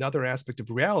there's another aspect of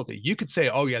reality. You could say,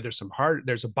 oh yeah, there's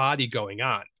a body going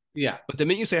on. Yeah. But the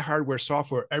minute you say hardware,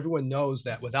 software, everyone knows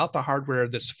that without the hardware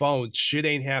of this phone, shit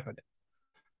ain't happening,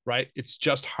 right? It's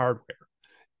just hardware.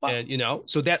 Well, And,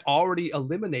 so that already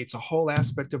eliminates a whole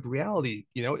aspect of reality.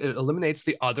 It eliminates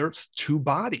the other two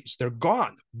bodies. They're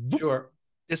gone. Whoop, sure.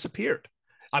 disappeared.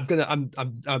 I'm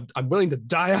willing to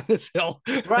die on this hill.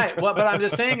 Right. Well, but I'm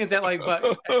just saying is that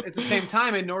but at the same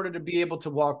time, in order to be able to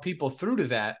walk people through to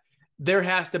that, there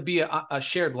has to be a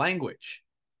shared language,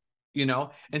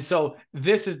 And so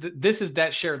this is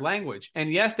that shared language.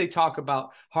 And yes, they talk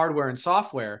about hardware and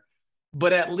software,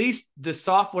 but at least the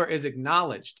software is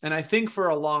acknowledged. And I think for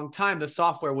a long time, the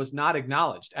software was not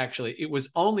acknowledged. Actually, it was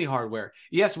only hardware.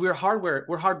 Yes, we're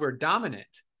hardware dominant.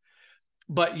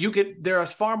 But there are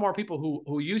far more people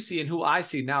who you see and who I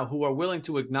see now who are willing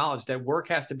to acknowledge that work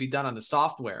has to be done on the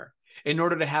software in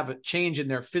order to have a change in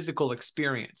their physical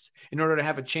experience, in order to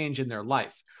have a change in their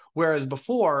life. Whereas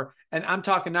before, and I'm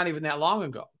talking not even that long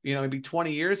ago, maybe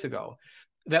 20 years ago,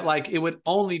 that it would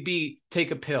only be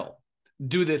take a pill,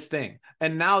 do this thing.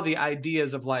 And now the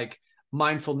ideas of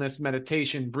mindfulness,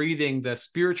 meditation, breathing, the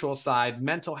spiritual side,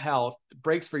 mental health,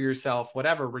 breaks for yourself,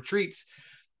 whatever, retreats,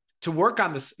 to work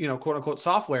on this, quote unquote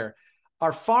software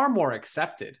are far more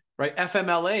accepted, right?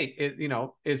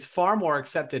 FMLA is far more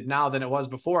accepted now than it was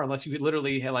before, unless you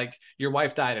literally had your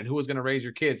wife died and who was going to raise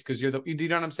your kids? Cause you know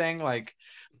what I'm saying?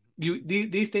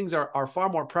 These things are far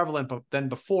more prevalent than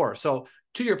before. So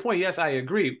to your point, yes, I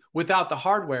agree. Without the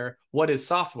hardware, what is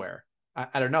software?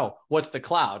 I don't know. What's the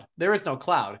cloud? There is no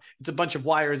cloud. It's a bunch of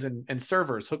wires and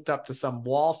servers hooked up to some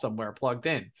wall somewhere plugged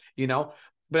in,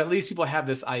 but at least people have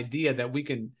this idea that we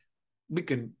can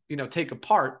take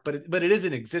apart, but it is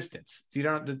in existence.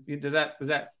 Does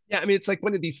that? Yeah. I mean, it's like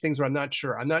one of these things where I'm not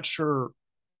sure,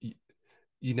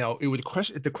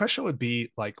 the question would be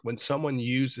when someone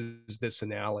uses this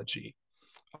analogy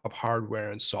of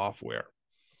hardware and software,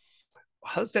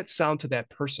 how does that sound to that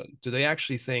person? Do they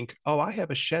actually think, oh, I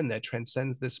have a Shen that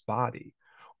transcends this body?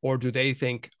 Or do they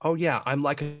think, oh yeah, I'm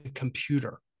like a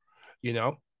computer,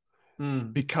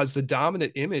 because the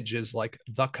dominant image is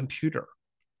the computer,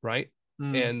 right?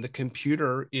 And the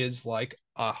computer is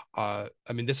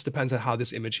this depends on how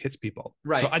this image hits people.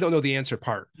 Right. So I don't know the answer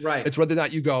part. Right. It's whether or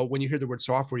not you go, when you hear the word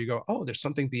software, you go, oh, there's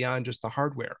something beyond just the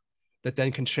hardware that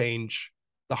then can change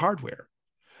the hardware.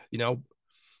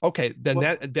 Okay, then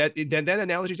that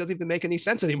analogy doesn't even make any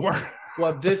sense anymore.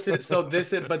 Well, this is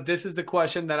the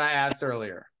question that I asked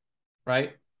earlier,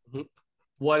 right? Mm-hmm.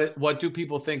 What do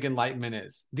people think enlightenment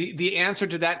is? The answer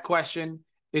to that question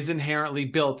is inherently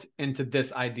built into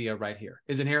this idea right here,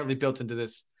 is inherently built into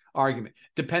this argument.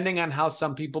 Depending on how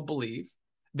some people believe,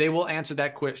 they will answer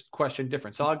that question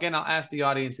different. So again, I'll ask the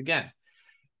audience again,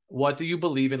 what do you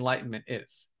believe enlightenment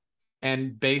is?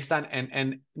 And based on,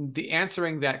 and the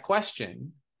answering that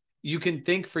question, you can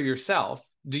think for yourself,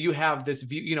 do you have this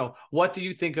view, what do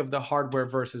you think of the hardware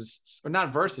or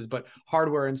not versus, but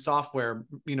hardware and software,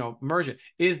 merging?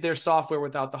 Is there software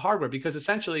without the hardware? Because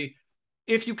essentially,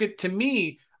 if you could, to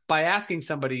me, by asking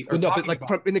somebody, or in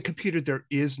the computer, there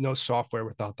is no software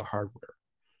without the hardware.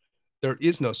 There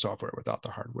is no software without the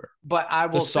hardware. But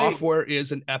the software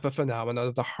is an epiphenomenon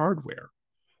of the hardware.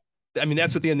 I mean,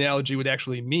 that's what the analogy would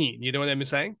actually mean. You know what I'm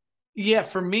saying? Yeah,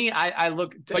 for me, I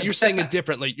look. But you're saying it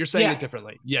differently. You're saying it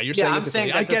differently. Yeah, you're saying it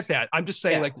differently. I get that. I'm just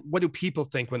saying, what do people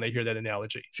think when they hear that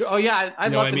analogy? Sure. Oh yeah,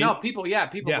 I'd love to know. People. Yeah.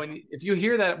 If you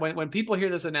hear that, when people hear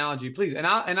this analogy, please, and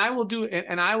I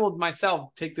will myself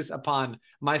take this upon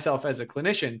myself as a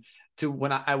clinician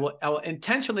I will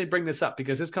intentionally bring this up,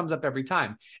 because this comes up every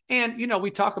time. And,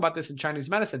 we talk about this in Chinese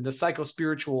medicine, the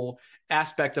psychospiritual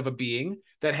aspect of a being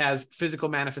that has physical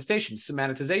manifestations,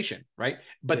 somatization, right?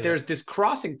 But there's this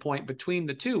crossing point between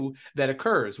the two that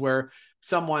occurs where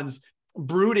someone's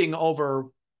brooding over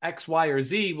X, Y, or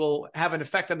Z will have an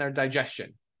effect on their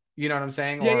digestion. You know what I'm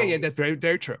saying? Yeah. That's very,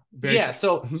 very true. Very true.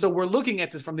 So we're looking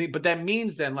at this but that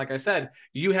means then, like I said,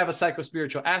 you have a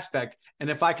psychospiritual aspect. And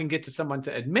if I can get to someone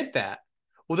to admit that,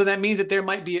 well, then that means that there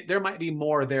might be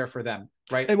more there for them.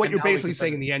 Right. And what you're basically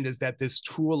saying in the end is that this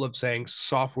tool of saying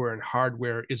software and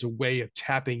hardware is a way of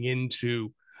tapping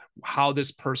into how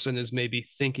this person is maybe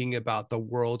thinking about the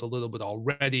world a little bit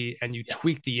already. And you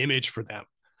tweak the image for them.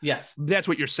 Yes. That's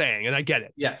what you're saying. And I get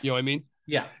it. Yes. You know what I mean?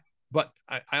 Yeah. But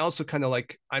I also kind of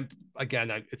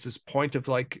it's this point of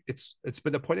it's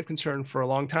been a point of concern for a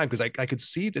long time, because I could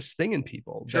see this thing in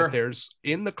people that there's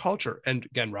in the culture. And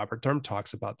again, Robert Thurm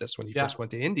talks about this when he first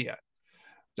went to India.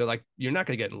 They're like, you're not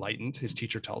going to get enlightened, his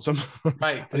teacher tells him.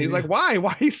 Right. And he's like, why?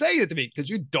 Why are you saying it to me? Because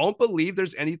you don't believe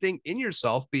there's anything in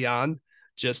yourself beyond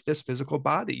just this physical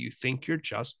body. You think you're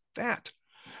just that,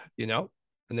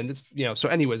 And then it's, so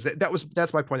anyways,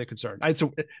 that's my point of concern. It's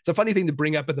a funny thing to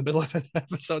bring up in the middle of an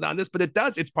episode on this, but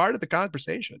it's part of the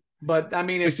conversation. But I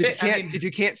mean, if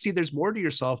you can't see there's more to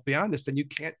yourself beyond this, then you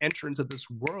can't enter into this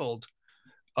world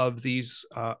of these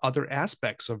other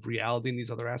aspects of reality and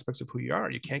these other aspects of who you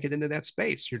are. You can't get into that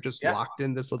space. You're just locked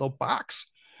in this little box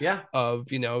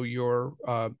of, your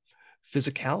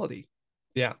physicality.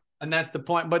 Yeah. And that's the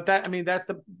point. But that's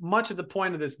much of the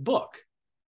point of this book.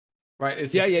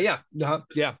 Right. Yeah.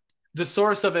 The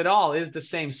source of it all is the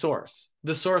same source.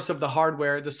 The source of the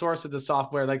hardware, the source of the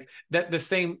software, like that, the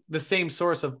same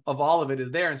source of all of it is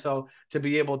there. And so to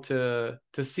be able to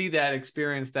see that,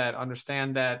 experience that,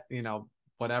 understand that,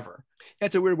 whatever.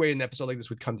 It's a weird way an episode like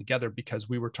this would come together, because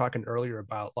we were talking earlier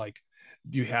about like,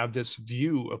 you have this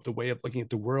view of the way of looking at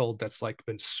the world that's like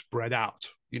been spread out,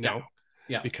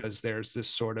 because there's this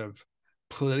sort of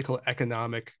political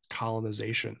economic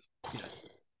colonization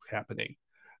happening,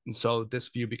 and so this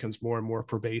view becomes more and more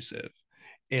pervasive,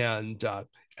 and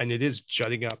it is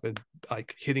jutting up and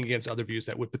like hitting against other views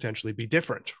that would potentially be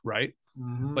different, right?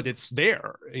 Mm-hmm. But it's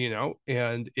there,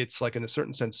 and it's like, in a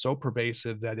certain sense, so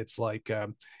pervasive that it's like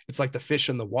the fish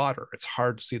in the water. It's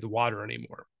hard to see the water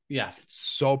anymore. Yes,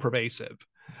 it's so pervasive,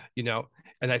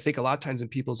 and I think a lot of times in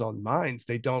people's own minds,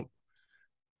 they don't,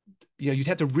 you'd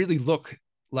have to really look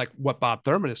like what Bob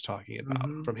Thurman is talking about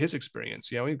from his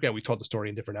experience. Again, we told the story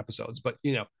in different episodes, but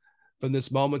from this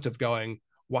moment of going,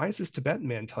 why is this Tibetan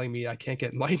man telling me I can't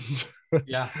get enlightened?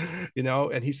 Yeah.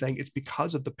 And he's saying it's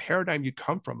because of the paradigm you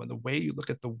come from and the way you look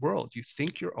at the world. You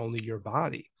think you're only your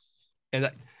body. And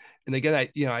again,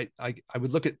 I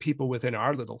would look at people within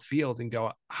our little field and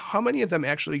go, how many of them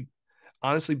actually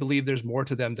honestly believe there's more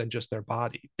to them than just their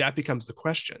body? That becomes the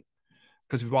question,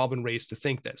 because we've all been raised to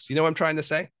think this. You know what I'm trying to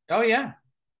say? Oh, yeah.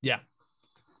 Yeah.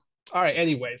 All right.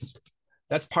 Anyways,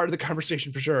 that's part of the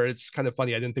conversation for sure. It's kind of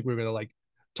funny. I didn't think we were going to like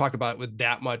talk about it with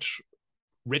that much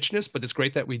richness, but it's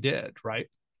great that we did, right?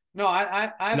 No,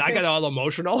 I got all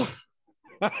emotional.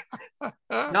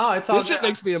 No, it's all this shit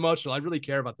makes me emotional. I really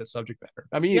care about this subject matter.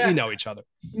 I mean, we know each other.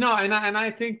 No, and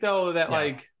I think though that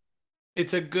like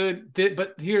it's a good,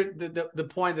 but here the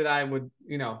point that I would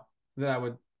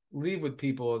leave with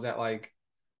people is that like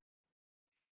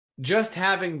just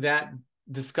having that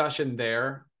discussion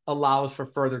there allows for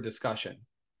further discussion.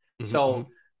 Mm-hmm. So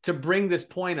to bring this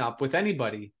point up with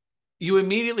anybody, you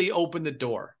immediately open the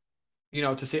door,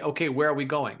 to say, okay, where are we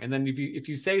going? And then if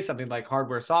you say something like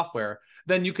hardware, software,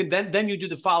 then you can then you do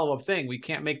the follow-up thing. We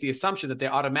can't make the assumption that they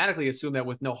automatically assume that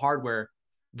with no hardware,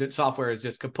 that software is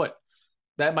just kaput.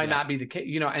 That might not be the case,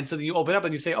 and so you open up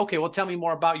and you say, okay, well, tell me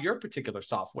more about your particular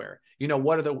software.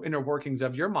 What are the inner workings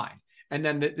of your mind? And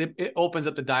then it opens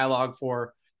up the dialogue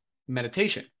for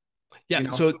meditation.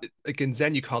 Yeah. So like in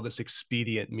Zen, you call this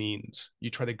expedient means. You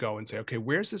try to go and say, okay,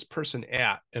 where's this person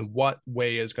at and what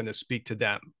way is going to speak to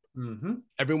them? Mm-hmm.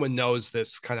 Everyone knows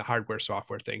this kind of hardware,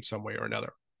 software thing some way or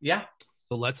another. Yeah.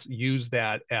 So let's use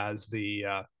that as the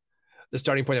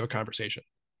starting point of a conversation.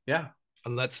 Yeah.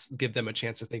 And let's give them a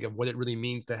chance to think of what it really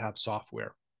means to have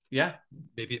software. Yeah.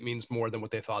 Maybe it means more than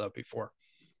what they thought of before.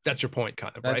 That's your point,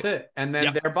 kind of, That's right? it. And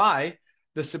then thereby,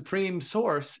 the supreme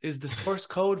source is the source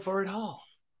code for it all.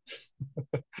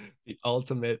 The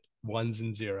ultimate ones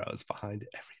and zeros behind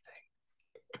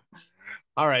everything.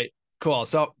 All right, cool.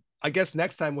 So I guess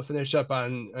next time we'll finish up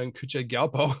on Kuche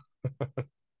Gyalpo.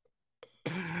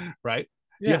 Right?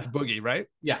 Yeah. You have boogie, right?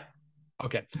 Yeah.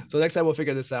 Okay. So next time we'll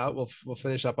figure this out. We'll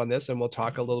finish up on this and we'll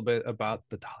talk a little bit about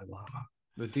the Dalai Lama.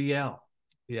 The DL.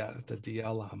 Yeah, the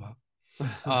DL Lama.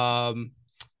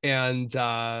 And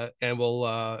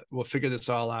we'll figure this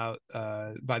all out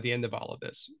by the end of all of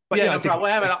this. But yeah, we'll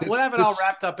have it all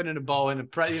wrapped up in a bow and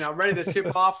ready to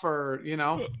ship off, or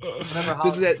whatever.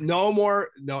 This is it. No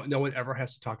one ever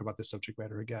has to talk about this subject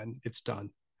matter again. It's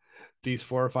done. These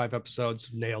 4 or 5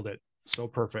 episodes nailed it. So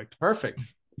perfect.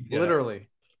 Literally.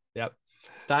 Yep.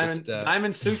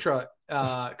 Diamond Sutra,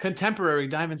 contemporary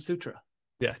Diamond Sutra.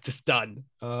 Yeah, just done.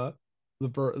 The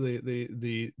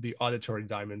auditory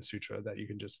Diamond Sutra that you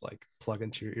can just like plug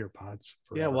into your ear pods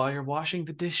while you're washing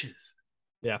the dishes.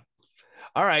 Yeah.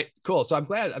 All right, cool. So I'm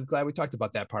glad we talked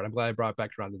about that part. I'm glad I brought it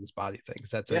back around to this body thing, because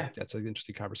that's an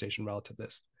interesting conversation relative to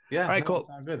this. Yeah. All right, cool.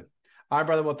 Sounds good. All right,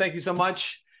 brother. Well, thank you so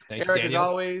much. Thank Eric, you, as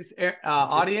always.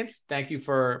 Audience, thank you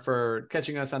for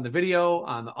catching us on the video,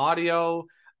 on the audio.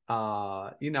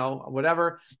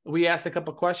 Whatever. We asked a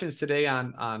couple questions today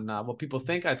on what people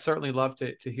think. I'd certainly love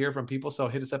to hear from people. So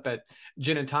hit us up at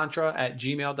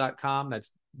ginandtantra@gmail.com.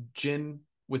 That's gin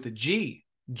with a G,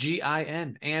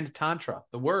 Gin, and tantra,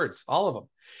 the words, all of them,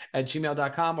 at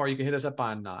gmail.com, or you can hit us up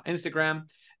on Instagram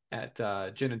at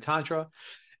Gin and Tantra.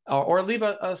 or leave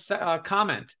a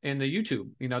comment in the YouTube.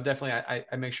 Definitely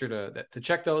I make sure to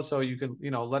check those, so you can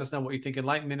let us know what you think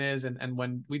enlightenment is, and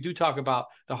when we do talk about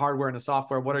the hardware and the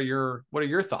software, what are your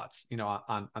thoughts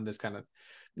on this kind of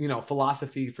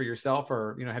philosophy for yourself,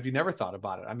 or have you never thought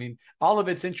about it? I mean, all of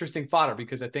it's interesting fodder,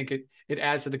 because I think it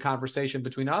adds to the conversation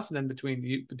between us and then between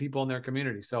the people in their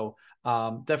community. So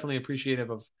definitely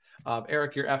appreciative of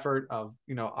Eric, your effort, of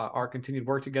our continued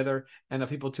work together, and of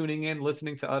people tuning in,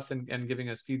 listening to us, and giving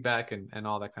us feedback and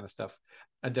all that kind of stuff.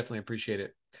 I definitely appreciate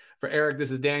it. For Eric,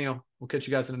 this is Daniel. We'll catch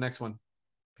you guys in the next one.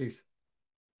 Peace.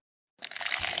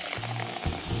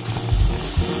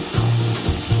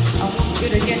 I want you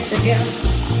to get together.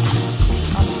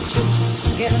 I want you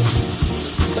to get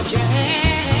put your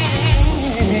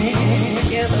hands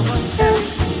together one time.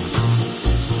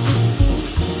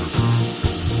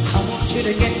 I want you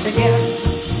to get together.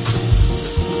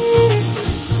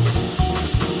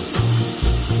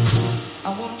 I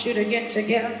want you to get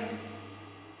together.